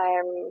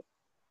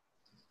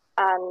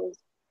 And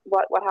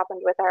what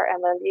happened with our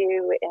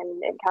MLU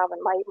in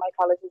Cavan, my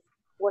college is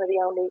one of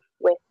the only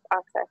with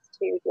access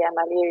to the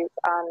MLUs,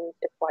 and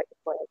it's why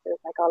I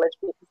chose my college,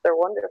 because they're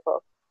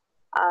wonderful.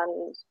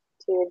 And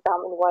to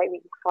examine why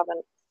we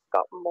haven't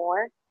got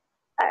more,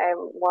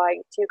 why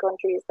two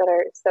countries that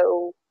are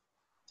so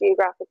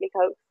geographically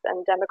close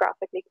and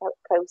demographically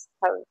close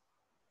have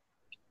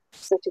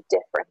such a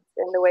difference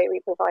in the way we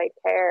provide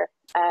care.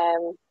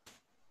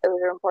 Those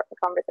are important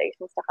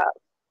conversations to have.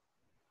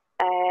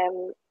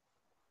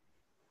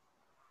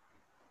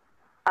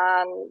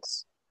 And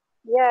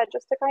yeah,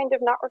 just to kind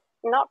of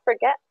not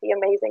forget the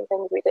amazing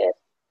things we did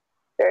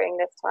during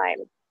this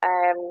time.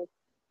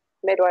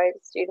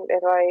 Midwives, student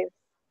midwives,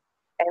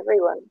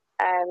 everyone.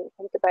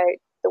 Think about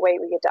the way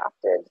we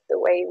adapted, the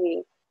way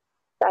we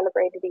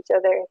celebrated each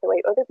other, the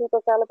way other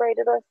people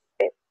celebrated us.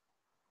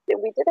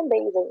 We did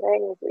amazing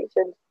things. We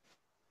should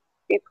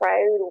be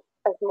proud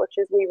as much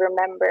as we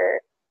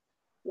remember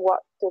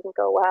what didn't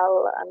go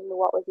well and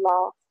what was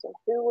lost and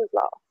who was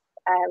lost,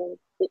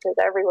 because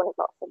everyone has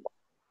lost someone.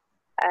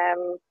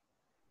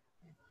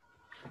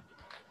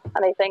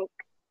 And I think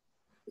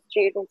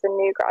students and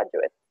new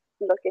graduates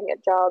looking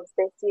at jobs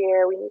this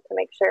year, we need to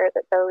make sure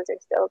that those are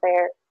still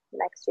there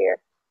next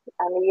year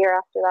and the year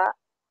after that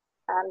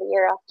and the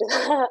year after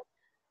that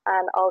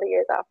and all the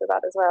years after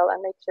that as well,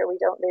 and make sure we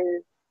don't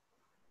lose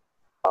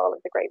all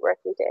of the great work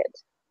we did.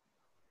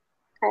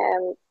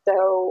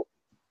 So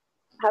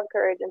have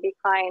courage and be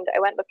kind. I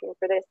went looking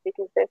for this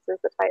because this is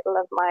the title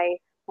of my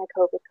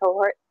COVID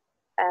cohort,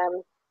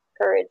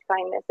 courage,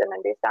 kindness and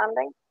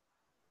understanding.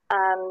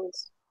 And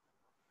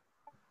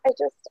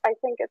I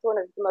think it's one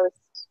of the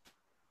most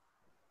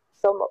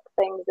sum up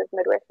things of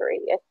midwifery.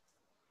 It's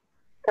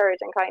courage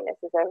and kindness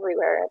is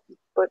everywhere,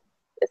 but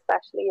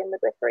especially in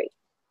midwifery.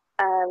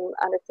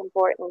 And it's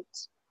important.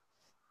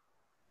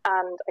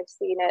 And I've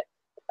seen it,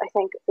 I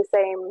think the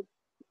same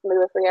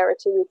Midwifery Hour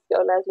 2 weeks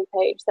ago, Leslie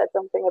Page said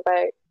something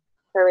about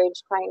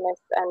courage, kindness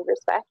and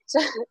respect.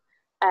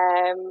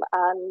 And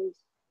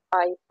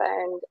I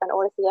found an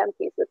RCM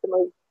piece with the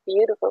most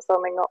beautiful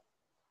summing up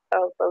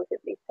of both of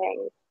these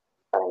things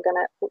that I'm going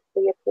to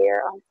hopefully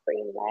appear on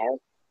screen now.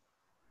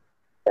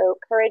 So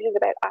courage is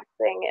about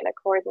acting in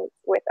accordance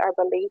with our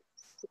beliefs,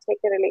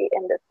 particularly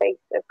in the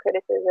face of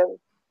criticism.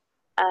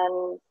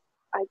 And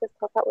I just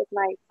thought that was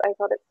nice. I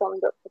thought it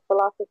summed up the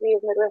philosophy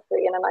of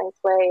midwifery in a nice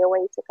way, a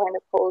way to kind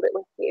of hold it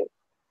with you.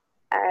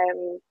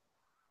 And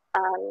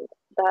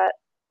that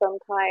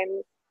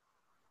sometimes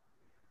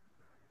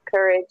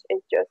courage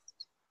is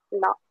just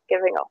not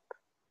giving up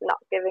not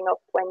giving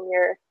up when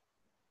you're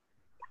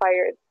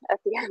tired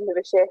at the end of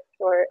a shift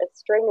or a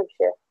string of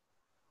shifts,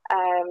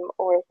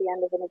 or at the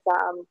end of an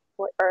exam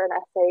or an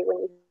essay when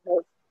you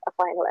have a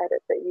final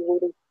edit that you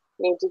really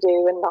need to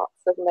do and not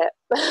submit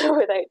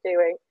without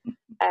doing.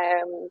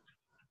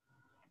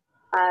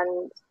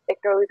 And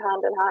it goes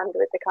hand in hand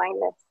with the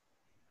kindness.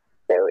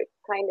 So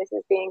kindness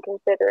is being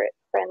considerate,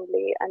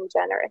 friendly and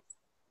generous,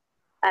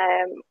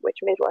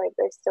 which midwives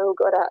are so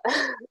good at.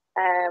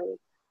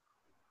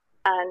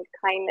 And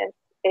kindness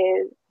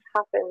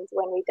happens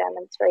when we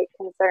demonstrate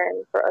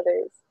concern for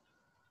others,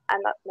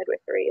 and that's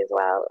midwifery as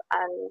well.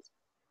 And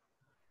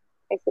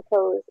I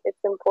suppose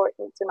it's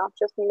important to not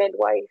just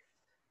midwife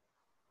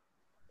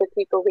the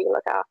people we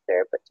look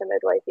after, but to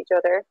midwife each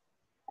other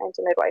and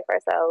to midwife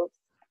ourselves.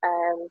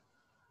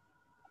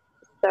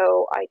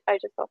 So I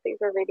just thought these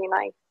were really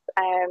nice,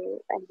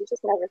 and you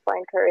just never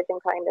find courage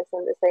and kindness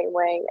in the same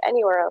way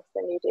anywhere else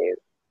than you do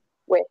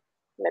with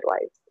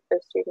midwives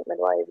or student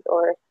midwives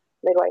or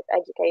midwife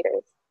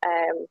educators,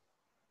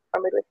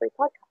 or midwifery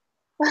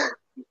podcasts.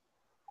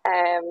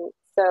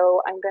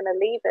 So I'm going to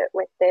leave it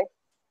with this,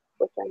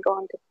 which I'm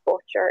going to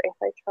butcher if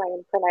I try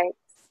and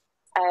pronounce.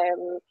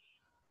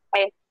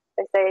 It's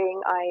a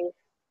saying I've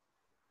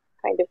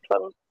kind of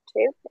clung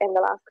to in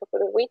the last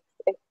couple of weeks: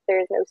 if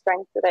there's no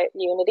strength without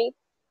unity.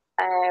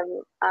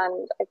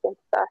 And I think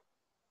that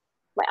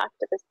my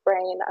activist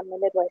brain and my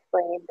midwife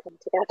brain come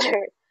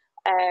together.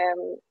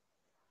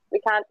 We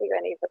can't do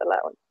any of it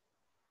alone.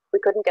 We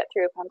couldn't get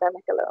through a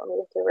pandemic alone. We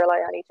have to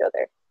rely on each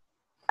other.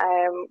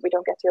 We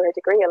don't get through our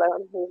degree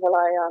alone. We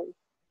rely on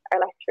our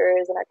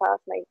lecturers and our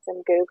classmates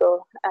and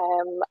Google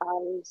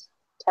and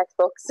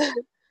textbooks. So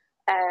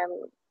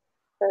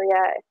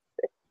yeah,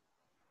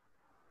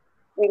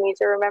 we need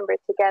to remember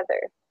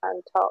together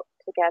and talk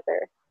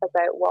together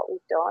about what we've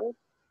done,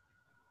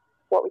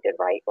 what we did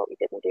right, what we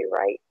didn't do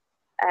right,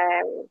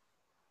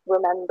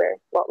 remember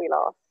what we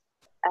lost,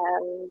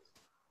 and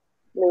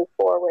move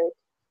forward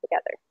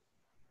together.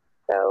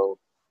 So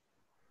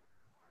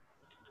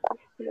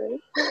that's me.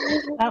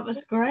 That was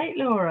great,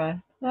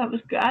 Laura. That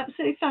was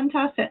absolutely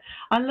fantastic.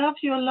 I love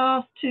your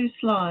last two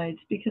slides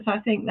because I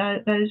think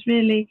that those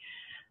really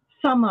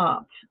sum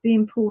up the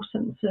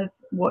importance of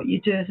what you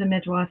do as a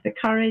midwife. The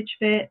courage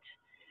bit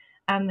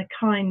and the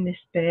kindness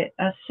bit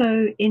are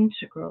so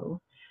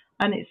integral.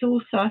 And it's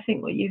also, I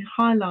think, what you've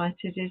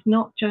highlighted is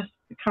not just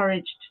the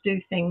courage to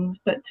do things,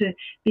 but to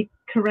be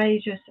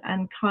courageous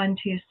and kind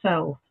to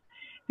yourself.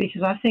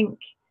 Because I think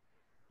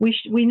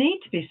we need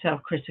to be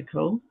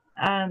self-critical,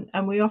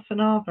 and we often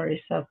are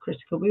very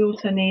self-critical. We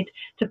also need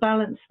to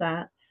balance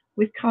that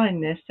with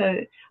kindness.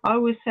 So I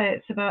always say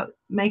it's about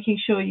making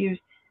sure you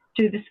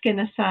do the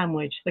Skinner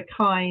sandwich, the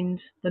kind,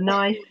 the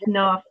nice,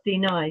 nasty,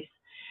 nice,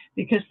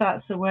 because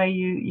that's the way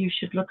you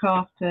should look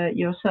after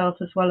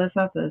yourself as well as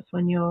others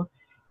when you're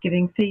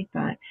giving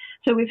feedback.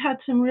 So we've had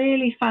some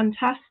really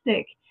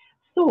fantastic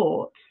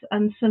thoughts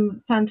and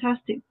some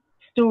fantastic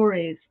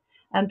stories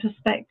and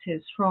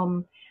perspectives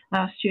from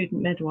our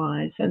student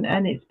midwives,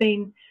 and it's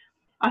been,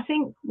 I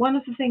think, one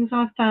of the things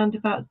I've found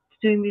about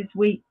doing these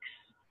weeks,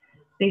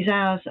 these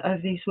hours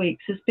over these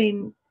weeks, has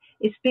been,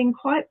 it's been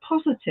quite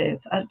positive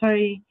at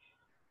very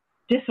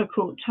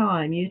difficult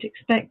time. You'd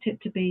expect it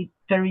to be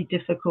very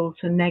difficult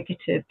and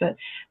negative, but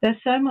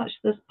there's so much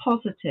that's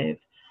positive.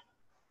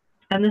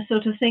 And the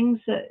sort of things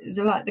that,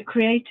 like the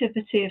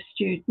creativity of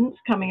students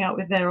coming out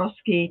with their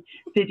OSCE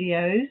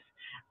videos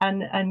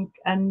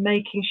and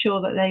making sure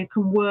that they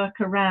can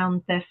work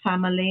around their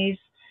families.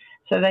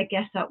 So they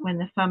get up when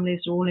their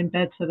families are all in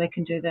bed so they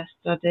can do their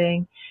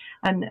studying.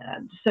 And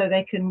so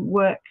they can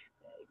work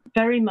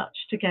very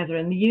much together.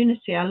 And the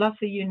unity, I love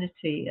the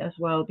unity as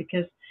well,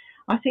 because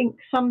I think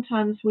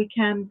sometimes we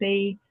can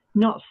be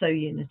not so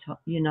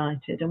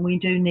united, and we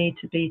do need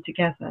to be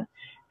together,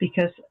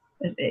 because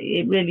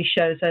it really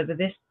shows over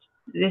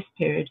this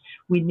period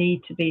we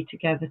need to be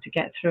together to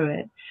get through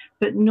it.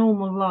 But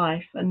normal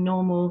life and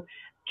normal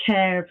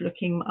care of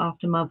looking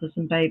after mothers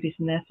and babies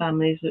and their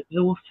families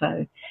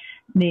also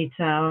needs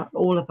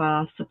all of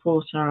our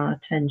support and our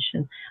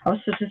attention. I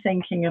was sort of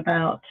thinking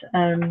about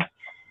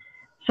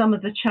some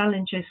of the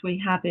challenges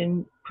we have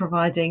in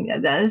providing.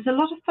 There's a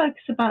lot of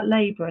focus about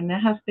labour, and there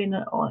has been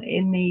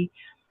in the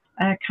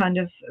kind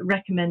of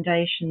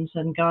recommendations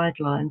and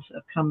guidelines that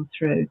have come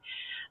through.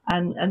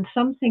 And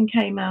something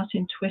came out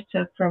in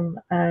Twitter from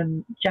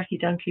Jackie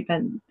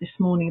Dunkley-Bent this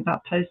morning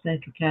about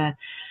postnatal care.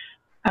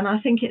 And I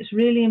think it's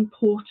really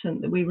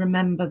important that we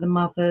remember the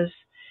mothers.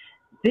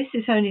 This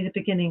is only the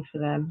beginning for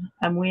them.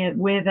 And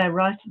we're there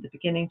right at the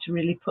beginning to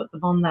really put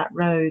them on that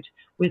road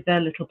with their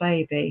little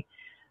baby.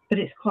 But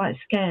it's quite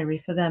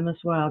scary for them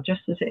as well,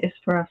 just as it is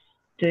for us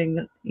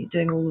doing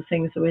all the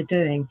things that we're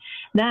doing.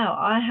 Now,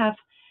 I have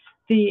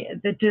the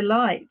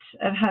delight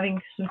of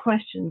having some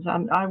questions.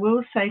 I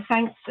will say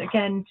thanks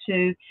again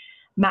to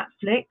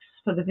Matflix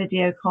for the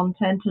video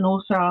content, and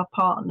also our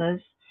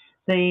partners,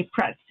 the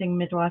Practicing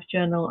Midwife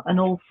Journal and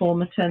All for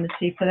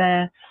Maternity, for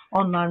their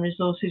online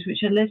resources,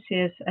 which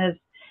Alicia has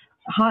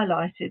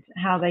highlighted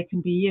how they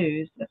can be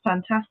used.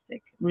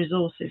 Fantastic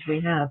resources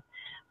we have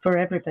for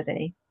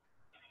everybody.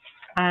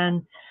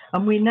 And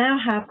we now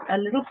have a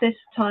little bit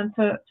of time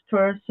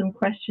for some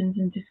questions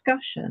and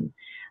discussion.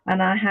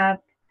 And I have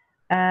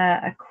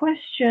a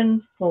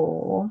question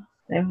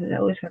they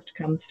always have to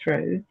come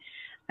through.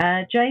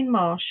 Jane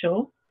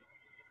Marshall,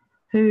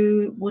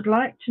 who would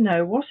like to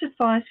know, what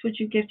advice would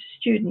you give to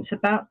students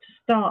about to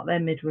start their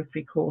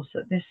midwifery course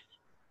at this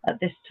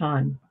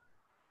time?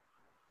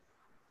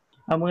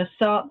 And we'll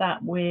start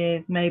that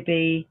with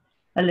maybe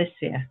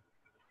Alicia.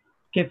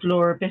 Give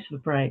Laura a bit of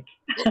a break.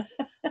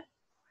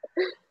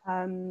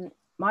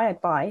 My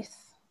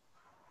advice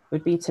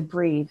would be to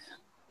breathe.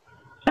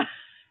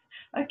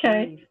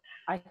 Okay. Breathe.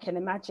 I can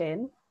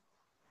imagine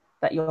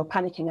that you're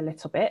panicking a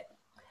little bit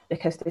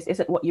because this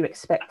isn't what you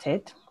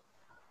expected.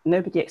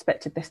 Nobody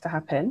expected this to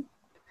happen.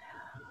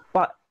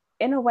 But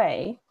in a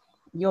way,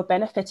 you're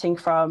benefiting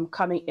from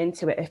coming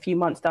into it a few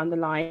months down the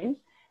line.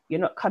 You're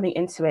not coming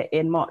into it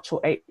in March or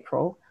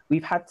April.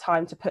 We've had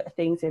time to put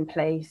things in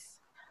place,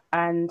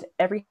 and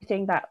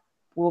everything that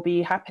will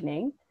be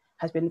happening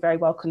has been very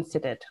well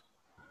considered.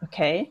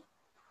 Okay?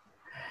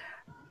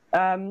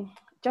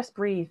 Just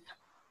breathe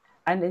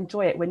and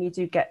enjoy it when you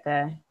do get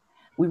there.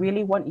 We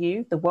really want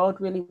you. The world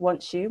really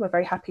wants you. We're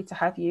very happy to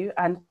have you.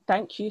 And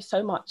thank you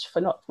so much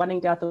for not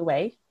running the other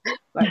way.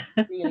 Like,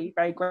 really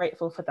very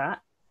grateful for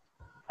that.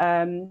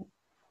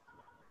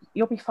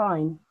 You'll be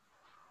fine.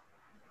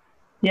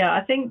 Yeah,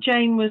 I think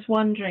Jane was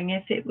wondering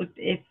if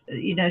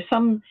you know,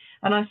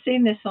 and I've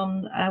seen this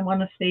on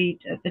one of the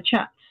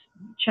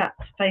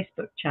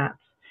Facebook chats,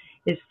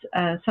 is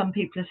some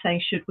people are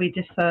saying, should we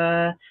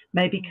defer,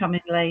 maybe come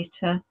in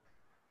later?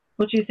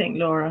 What do you think,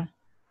 Laura?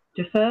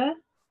 Defer?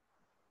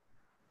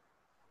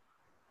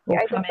 Yeah,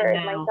 I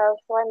deferred myself,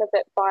 so I'm a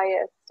bit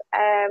biased.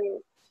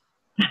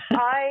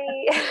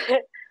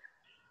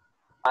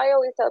 I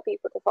always tell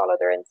people to follow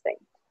their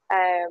instinct,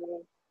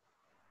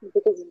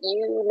 because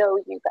you know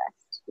you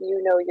best.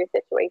 You know your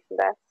situation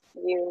best.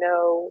 You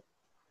know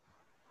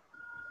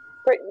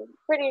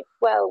pretty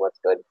well what's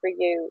good for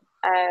you.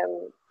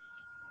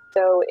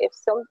 So if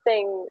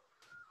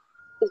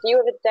you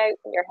have a doubt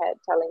in your head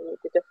telling you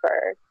to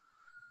defer,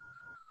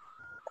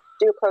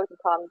 do a pros and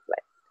cons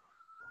list,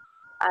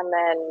 and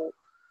then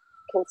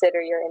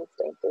consider your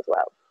instinct as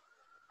well.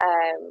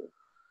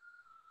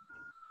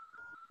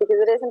 Because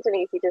it isn't an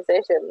easy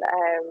decision.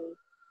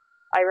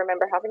 I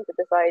remember having to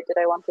decide, did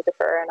I want to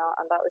defer or not,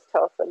 and that was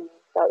tough, and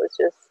that was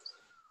just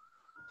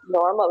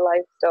normal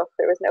life stuff.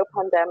 There was no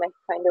pandemic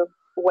kind of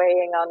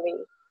weighing on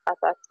me at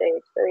that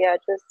stage. So yeah,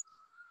 just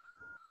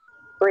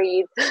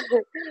breathe,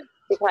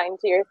 be kind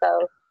to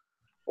yourself,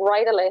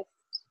 write a list,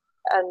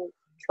 and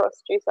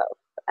trust yourself,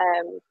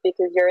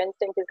 because your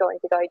instinct is going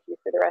to guide you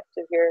for the rest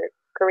of your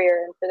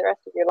career and for the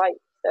rest of your life.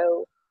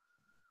 So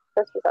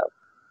trust yourself.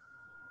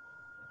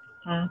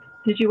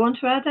 Did you want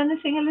to add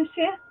anything,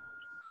 Alicia?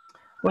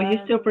 Or are you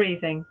still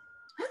breathing?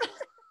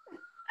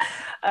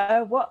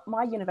 What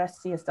my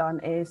university has done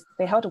is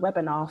they held a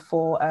webinar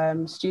for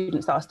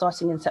students that are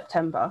starting in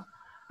September.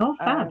 Oh,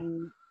 fab.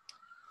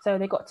 So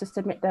they got to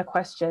submit their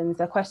questions.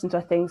 Their questions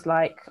are things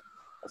like,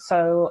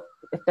 so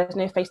if there's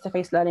no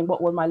face-to-face learning,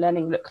 what will my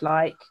learning look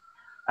like?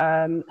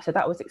 So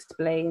that was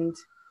explained.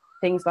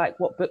 Things like,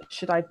 what books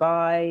should I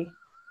buy?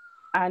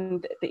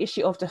 And the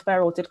issue of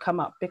deferral did come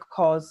up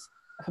because,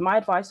 for my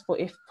advice for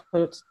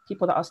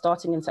people that are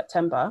starting in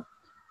September,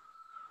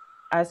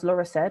 as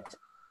Laura said,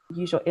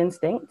 use your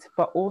instinct,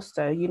 but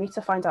also you need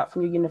to find out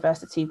from your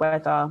university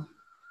when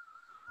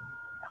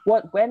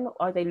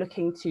are they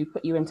looking to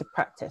put you into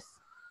practice?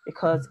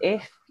 Because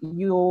if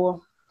you're,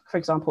 for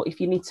example,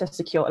 if you need to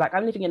secure, like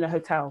I'm living in a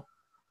hotel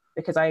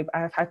because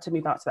I've had to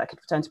move out so that I could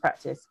return to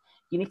practice.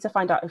 You need to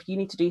find out if you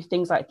need to do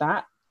things like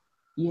that.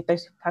 You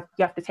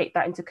have to take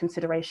that into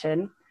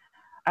consideration,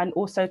 and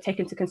also take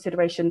into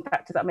consideration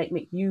factors that make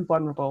you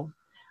vulnerable.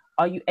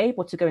 Are you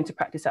able to go into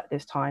practice at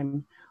this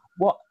time?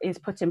 What is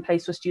put in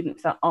place for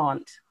students that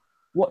aren't?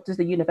 What does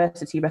the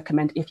university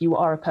recommend if you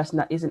are a person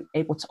that isn't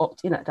able to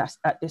opt in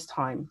at this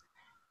time?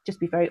 Just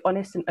be very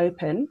honest and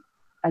open,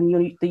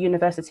 and the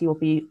university will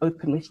be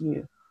open with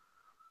you.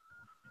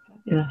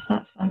 Yes,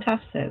 that's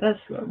fantastic. That's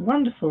a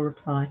wonderful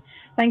reply.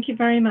 Thank you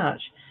very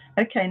much.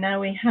 Okay, now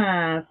we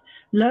have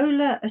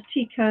Lola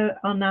Atiko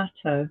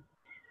Arnato.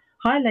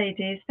 Hi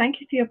ladies, thank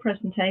you for your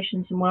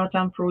presentations and well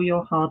done for all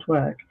your hard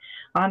work.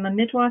 I'm a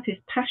midwife who's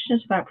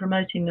passionate about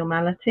promoting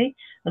normality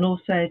and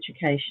also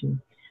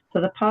education.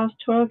 For the past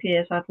 12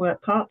 years, I've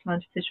worked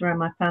part-time to fit around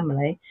my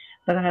family,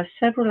 but I have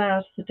several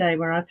hours of the day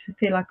where I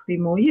feel I could be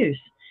more use.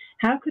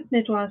 How could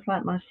midwives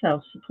like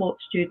myself support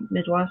student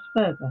midwives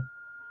further?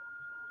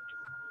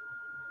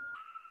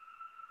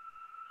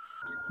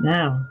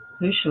 Now,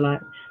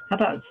 how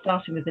about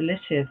starting with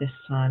Alicia this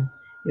time?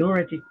 You're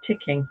already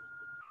ticking.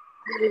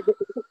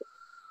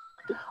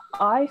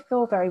 I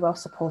feel very well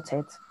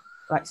supported,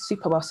 like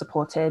super well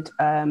supported.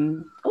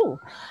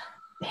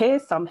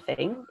 Here's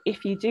something.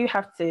 If you do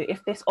have to,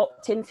 if this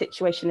opt-in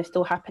situation is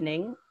still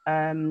happening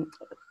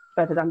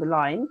further down the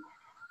line,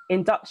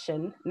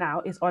 induction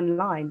now is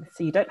online.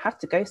 So you don't have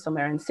to go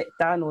somewhere and sit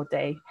down all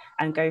day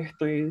and go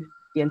through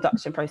the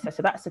induction process.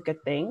 So that's a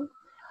good thing.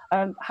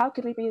 How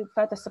could we be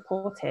further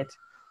supported?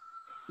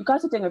 You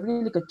guys are doing a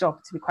really good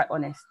job, to be quite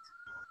honest.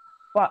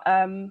 But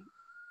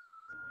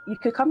you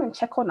could come and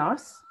check on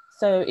us.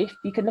 So if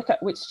you could look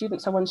at which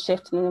students are on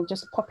shift and then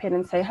just pop in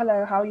and say,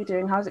 hello, how are you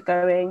doing? How's it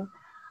going?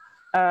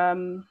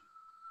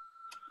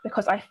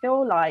 Because I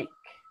feel like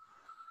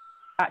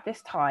at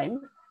this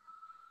time,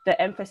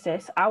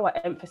 our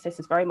emphasis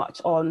is very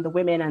much on the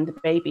women and the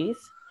babies.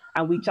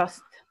 And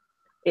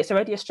it's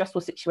already a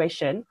stressful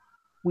situation.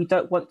 We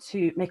don't want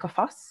to make a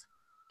fuss.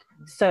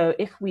 So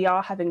if we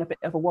are having a bit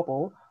of a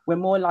wobble, we're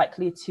more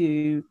likely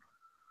to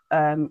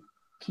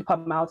keep our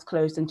mouths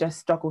closed and just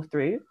struggle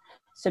through.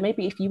 So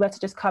maybe if you were to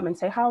just come and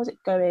say, how's it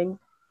going?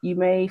 You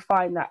may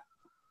find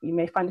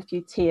a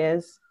few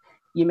tears.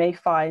 You may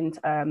find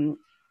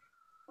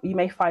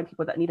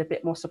people that need a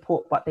bit more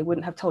support, but they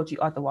wouldn't have told you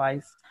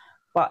otherwise.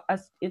 But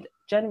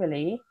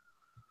generally,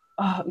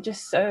 I'm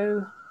just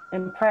so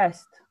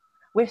impressed.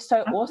 We're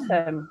so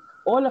awesome.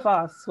 All of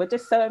us, we're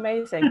just so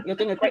amazing. You're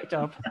doing a great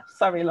job.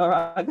 Sorry,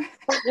 Laura.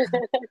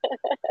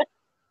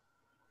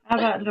 How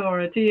about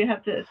Laura? Do you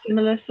have the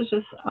similar sort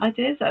of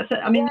ideas? That's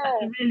a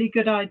really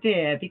good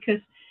idea,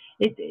 because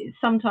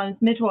sometimes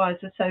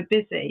midwives are so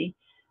busy.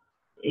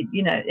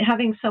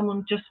 Having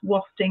someone just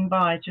wafting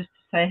by just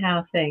to say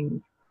how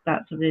things,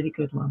 that's a really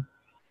good one.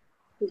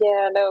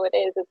 Yeah, no, it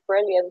is. It's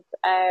brilliant.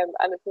 And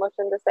it's much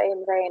in the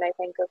same vein, I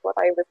think, of what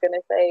I was going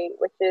to say,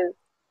 which is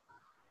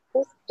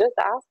just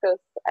ask us.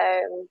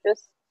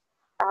 Just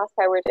ask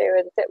how we're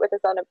doing. Sit with us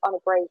on a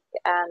break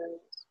and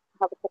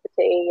have a cup of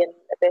tea and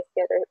a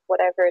biscuit or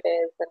whatever it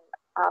is, and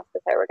ask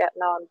us how we're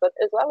getting on. But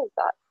as well as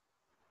that,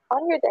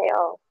 on your day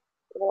off,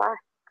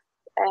 relax.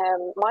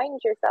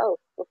 Mind yourself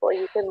before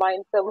you can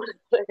mind someone.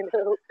 I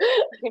know.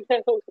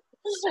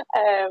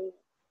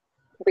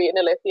 Me and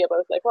Alicia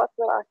both like, what's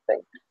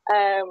relaxing?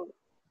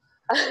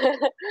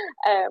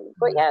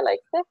 But yeah, like,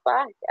 sit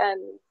back,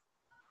 and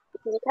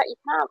because you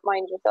can't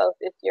mind yourself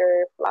if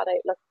you're flat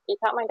out. You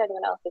can't mind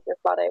anyone else if you're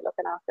flat out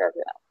looking after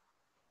everyone else.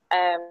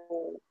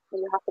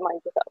 You have to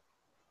mind yourself,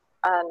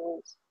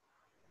 and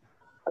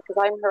because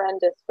I'm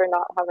horrendous for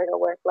not having a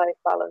work-life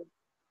balance.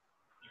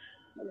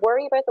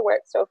 Worry about the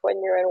work stuff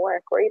when you're in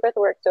work. Worry about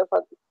the work stuff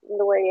on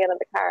the way in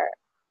the car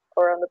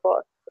or on the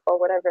bus or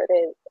whatever it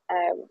is.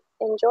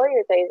 Enjoy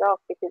your days off,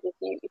 because if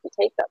you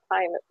take that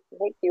time, it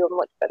makes you a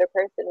much better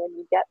person when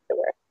you get to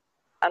work,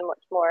 and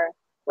much more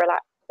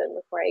relaxed and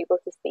much more able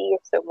to see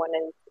if someone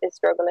is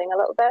struggling a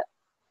little bit,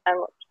 and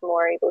much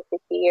more able to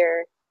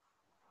hear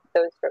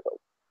those struggles.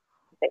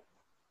 I think.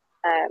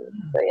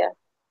 So yeah.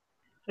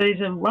 So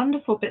these are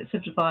wonderful bits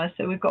of advice.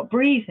 So we've got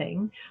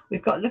breathing,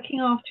 we've got looking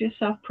after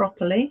yourself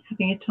properly,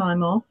 having your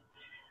time off,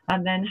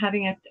 and then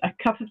having a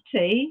cup of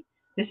tea.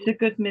 This is a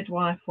good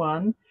midwife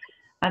one.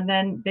 And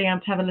then being able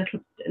to have a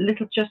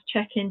little just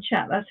check-in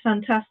chat. That's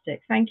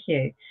fantastic. Thank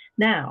you.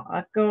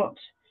 Now,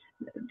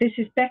 this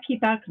is Becky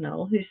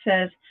Bagnall, who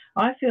says,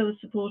 I feel the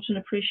support and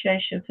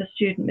appreciation for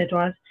student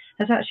midwives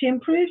has actually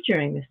improved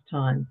during this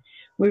time.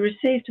 We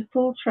received a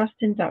full trust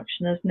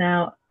induction as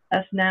now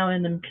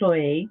an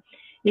employee,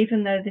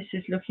 even though this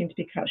is looking to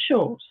be cut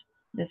short.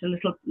 There's a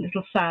little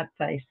sad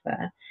face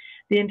there.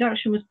 The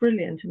induction was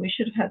brilliant, and we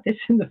should have had this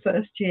in the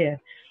first year.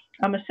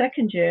 I'm a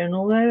second year, and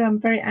although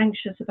I'm very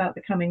anxious about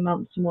the coming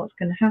months and what's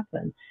going to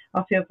happen,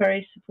 I feel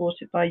very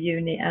supported by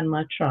uni and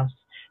my trust.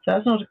 So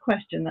that's not a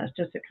question, that's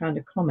just a kind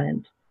of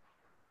comment,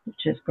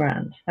 which is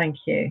grand. Thank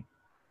you.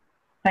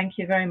 Thank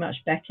you very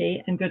much,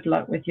 Becky, and good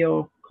luck with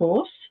your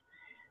course.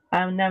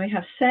 Now we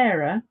have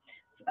Sarah,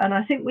 and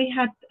I think we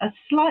had a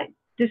slight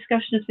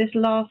discussion of this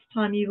last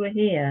time you were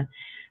here.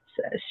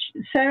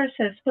 Sarah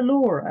says, for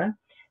Laura,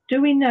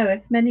 do we know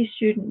if many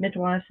student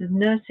midwives with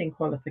nursing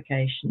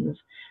qualifications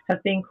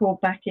have been called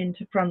back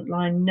into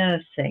frontline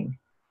nursing?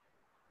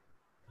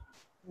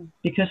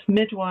 Because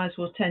midwives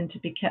will tend to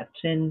be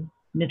kept in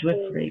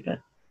midwifery, but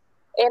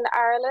in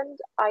Ireland,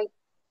 I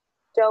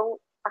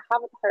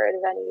haven't heard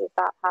of any of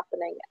that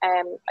happening.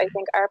 I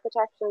think our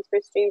protections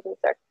for students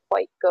are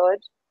quite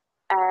good.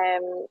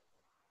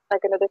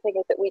 Like, another thing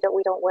is that we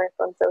don't work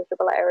on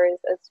sociable hours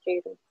as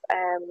students.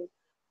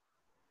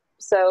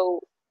 So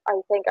I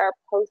think our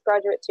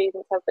postgraduate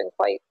students have been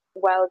quite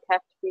well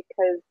kept,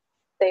 because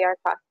they are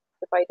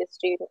classified as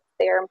students.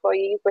 They are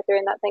employees, but they're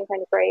in that same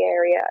kind of grey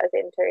area as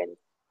interns.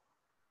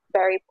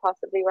 Very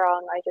possibly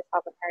wrong. I just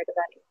haven't heard of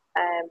any.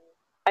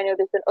 I know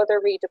there's been other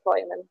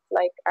redeployments,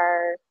 like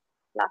our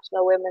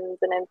National Women's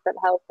and Infant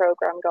Health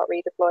Programme got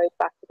redeployed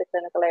back to the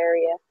clinical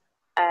area.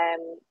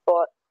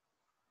 But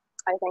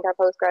I think our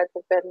postgrads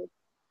have been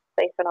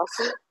safe enough.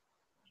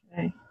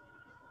 Okay.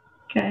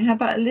 How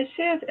about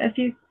Alicia? Have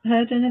you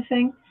heard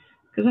anything?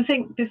 Because I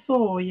think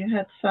before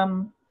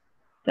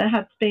there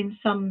had been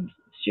some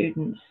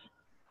students.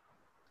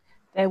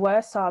 There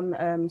were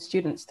some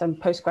students, some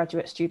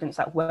postgraduate students,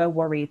 that were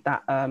worried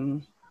that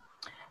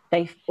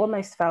they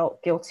almost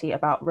felt guilty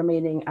about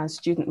remaining as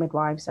student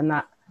midwives, and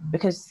that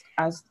because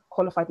as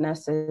qualified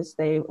nurses,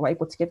 they were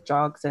able to give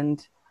drugs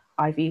and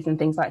IVs and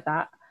things like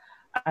that.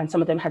 And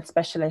some of them had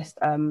specialist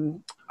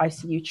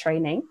ICU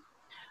training.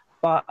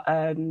 But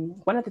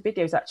one of the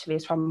videos actually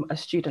is from a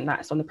student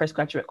that's on the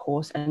postgraduate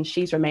course, and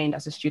she's remained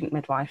as a student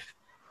midwife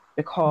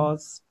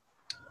because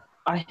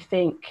I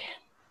think,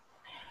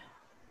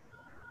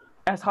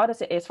 as hard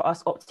as it is for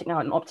us opting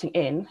out and opting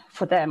in,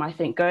 for them, I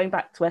think going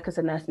back to work as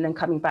a nurse and then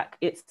coming back,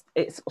 it's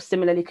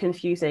similarly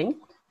confusing.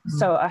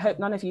 So I hope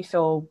none of you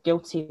feel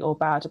guilty or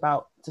bad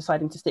about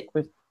deciding to stick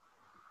with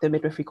the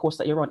midwifery course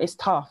that you're on. It's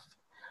tough.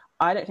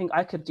 I don't think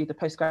I could do the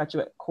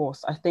postgraduate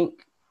course. I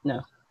think,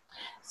 no.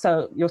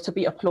 So you're to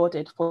be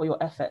applauded for your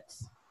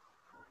efforts.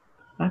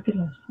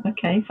 Fabulous.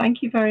 Okay,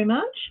 thank you very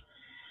much.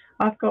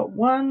 I've got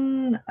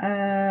one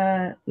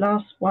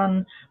last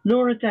one.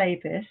 Laura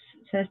Davis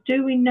says,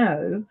 do we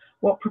know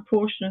what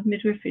proportion of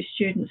midwifery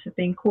students have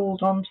been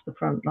called onto the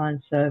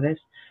frontline service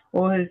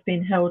or have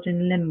been held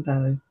in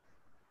limbo?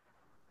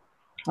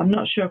 I'm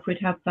not sure if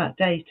we'd have that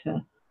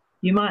data.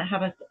 You might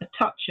have a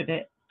touch of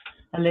it,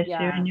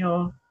 Alicia, in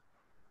your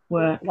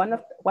work. One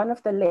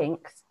of the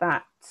links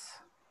that,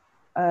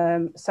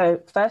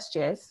 so first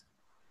years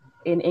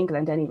in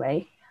England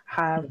anyway,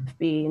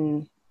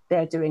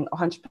 they're doing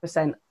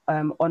 100%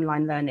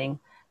 online learning.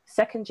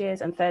 Second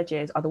years and third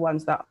years are the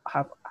ones that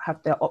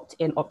have their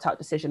opt-in, opt-out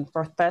decision.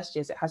 For first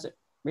years, it hasn't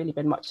really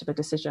been much of a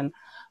decision.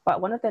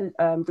 But one of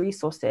the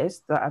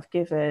resources that I've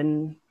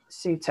given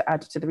Sue to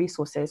add to the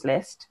resources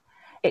list,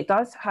 it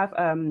does have,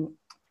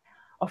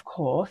 of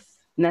course,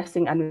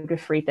 nursing and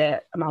midwifery,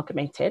 they're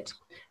amalgamated.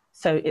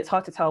 So it's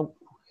hard to tell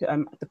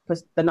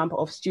the number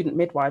of student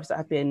midwives that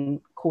have been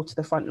called to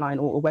the front line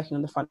or working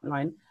on the front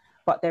line.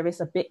 But there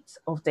is a bit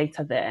of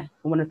data there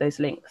in one of those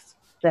links,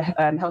 the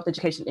Health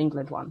Education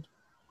England one.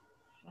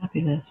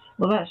 Fabulous.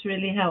 Well, that's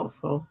really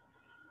helpful.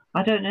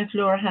 I don't know if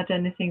Laura had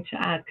anything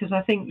to add, because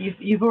I think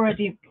you've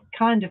already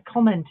kind of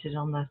commented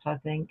on that, I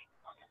think.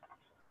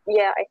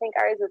 Yeah, I think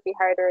ours would be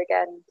harder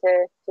again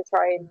to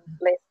try and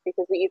list,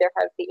 because we either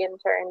have the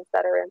interns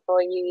that are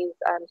employees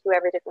and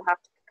whoever didn't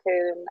have to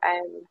cocoon.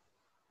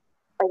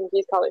 I think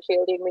you call it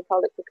shielding, we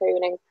call it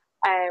cocooning.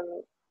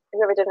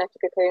 Whoever didn't have to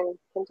cocoon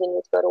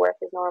continued to go to work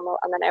as normal,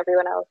 and then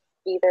everyone else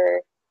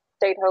either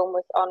stayed home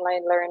with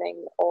online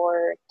learning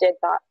or did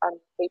that on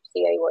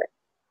HCA work.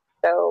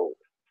 So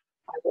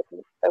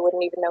I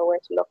wouldn't even know where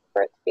to look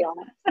for it, to be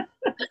honest.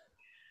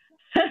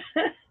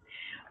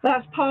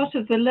 That's part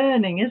of the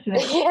learning, isn't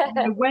it?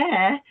 Yeah.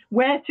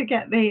 Where to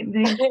get the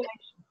information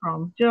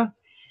from.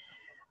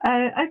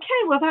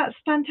 Okay, well, that's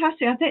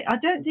fantastic. I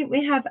don't think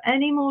we have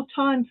any more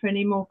time for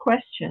any more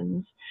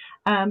questions,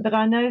 but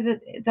I know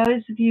that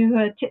those of you who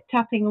are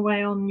tip-tapping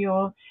away on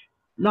your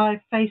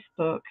live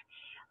Facebook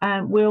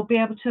will be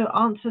able to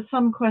answer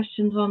some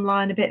questions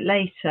online a bit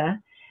later.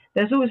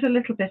 There's always a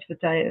little bit of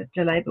a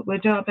delay, but we'll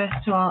do our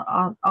best to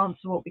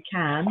answer what we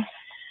can.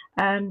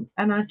 And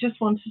I just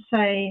want to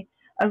say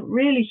a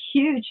really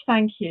huge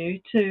thank you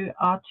to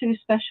our two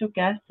special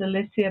guests,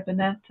 Alicia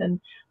Burnett and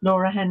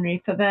Laura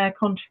Henry, for their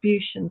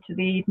contribution to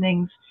the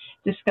evening's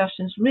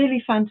discussions.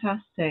 Really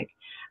fantastic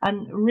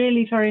and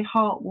really very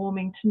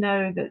heartwarming to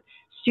know that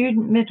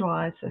student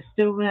midwives are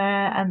still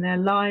there and they're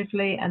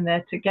lively and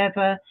they're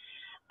together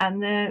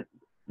and they're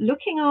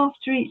looking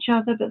after each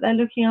other, but they're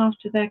looking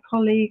after their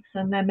colleagues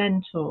and their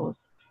mentors.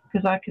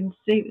 Because I can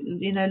see,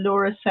 you know,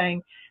 Laura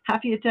saying,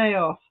 have your day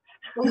off.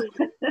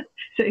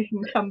 So you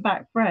can come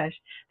back fresh.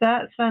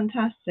 That's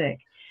fantastic.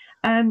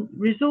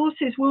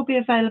 Resources will be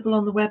available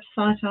on the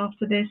website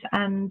after this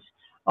and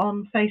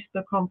on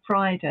Facebook on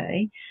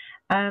Friday.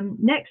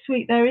 Next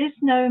week there is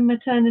no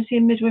Maternity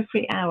and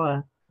Midwifery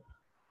Hour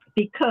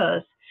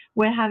because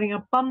we're having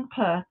a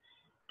bumper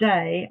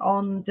day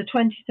on the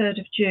 23rd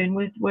of June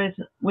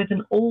with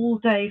an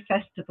all-day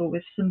festival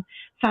with some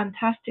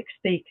fantastic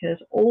speakers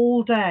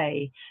all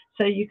day.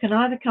 So you can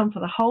either come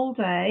for the whole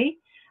day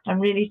and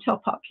really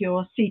top up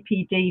your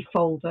CPD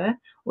folder,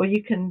 or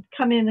you can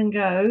come in and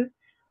go.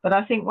 But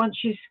I think once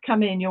you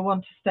come in, you'll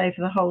want to stay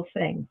for the whole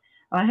thing.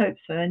 I hope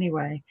so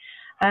anyway.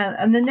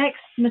 And the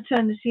next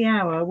maternity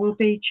hour will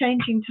be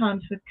changing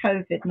times with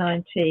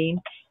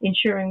COVID-19,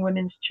 ensuring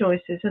women's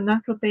choices. And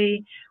that'll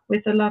be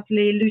with the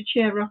lovely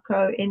Lucia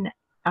Rocco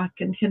I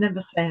can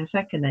never say her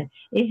second name,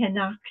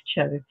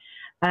 Ihenakcho,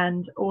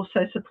 and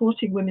also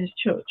supporting women's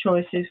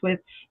choices with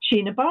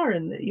Sheena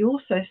Byron that you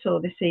also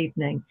saw this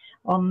evening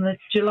on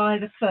July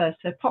the 1st.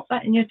 So pop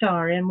that in your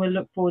diary and we'll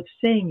look forward to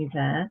seeing you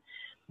there.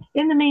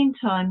 In the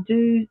meantime,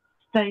 do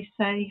stay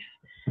safe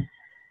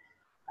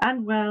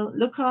and well,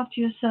 look after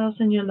yourselves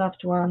and your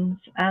loved ones,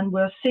 and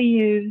we'll see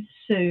you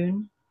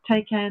soon.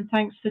 Take care and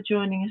thanks for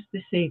joining us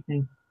this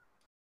evening.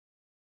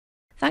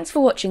 Thanks for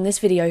watching this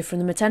video from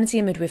the Maternity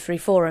and Midwifery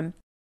Forum.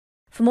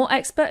 For more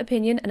expert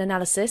opinion and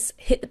analysis,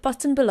 hit the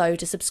button below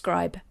to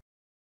subscribe.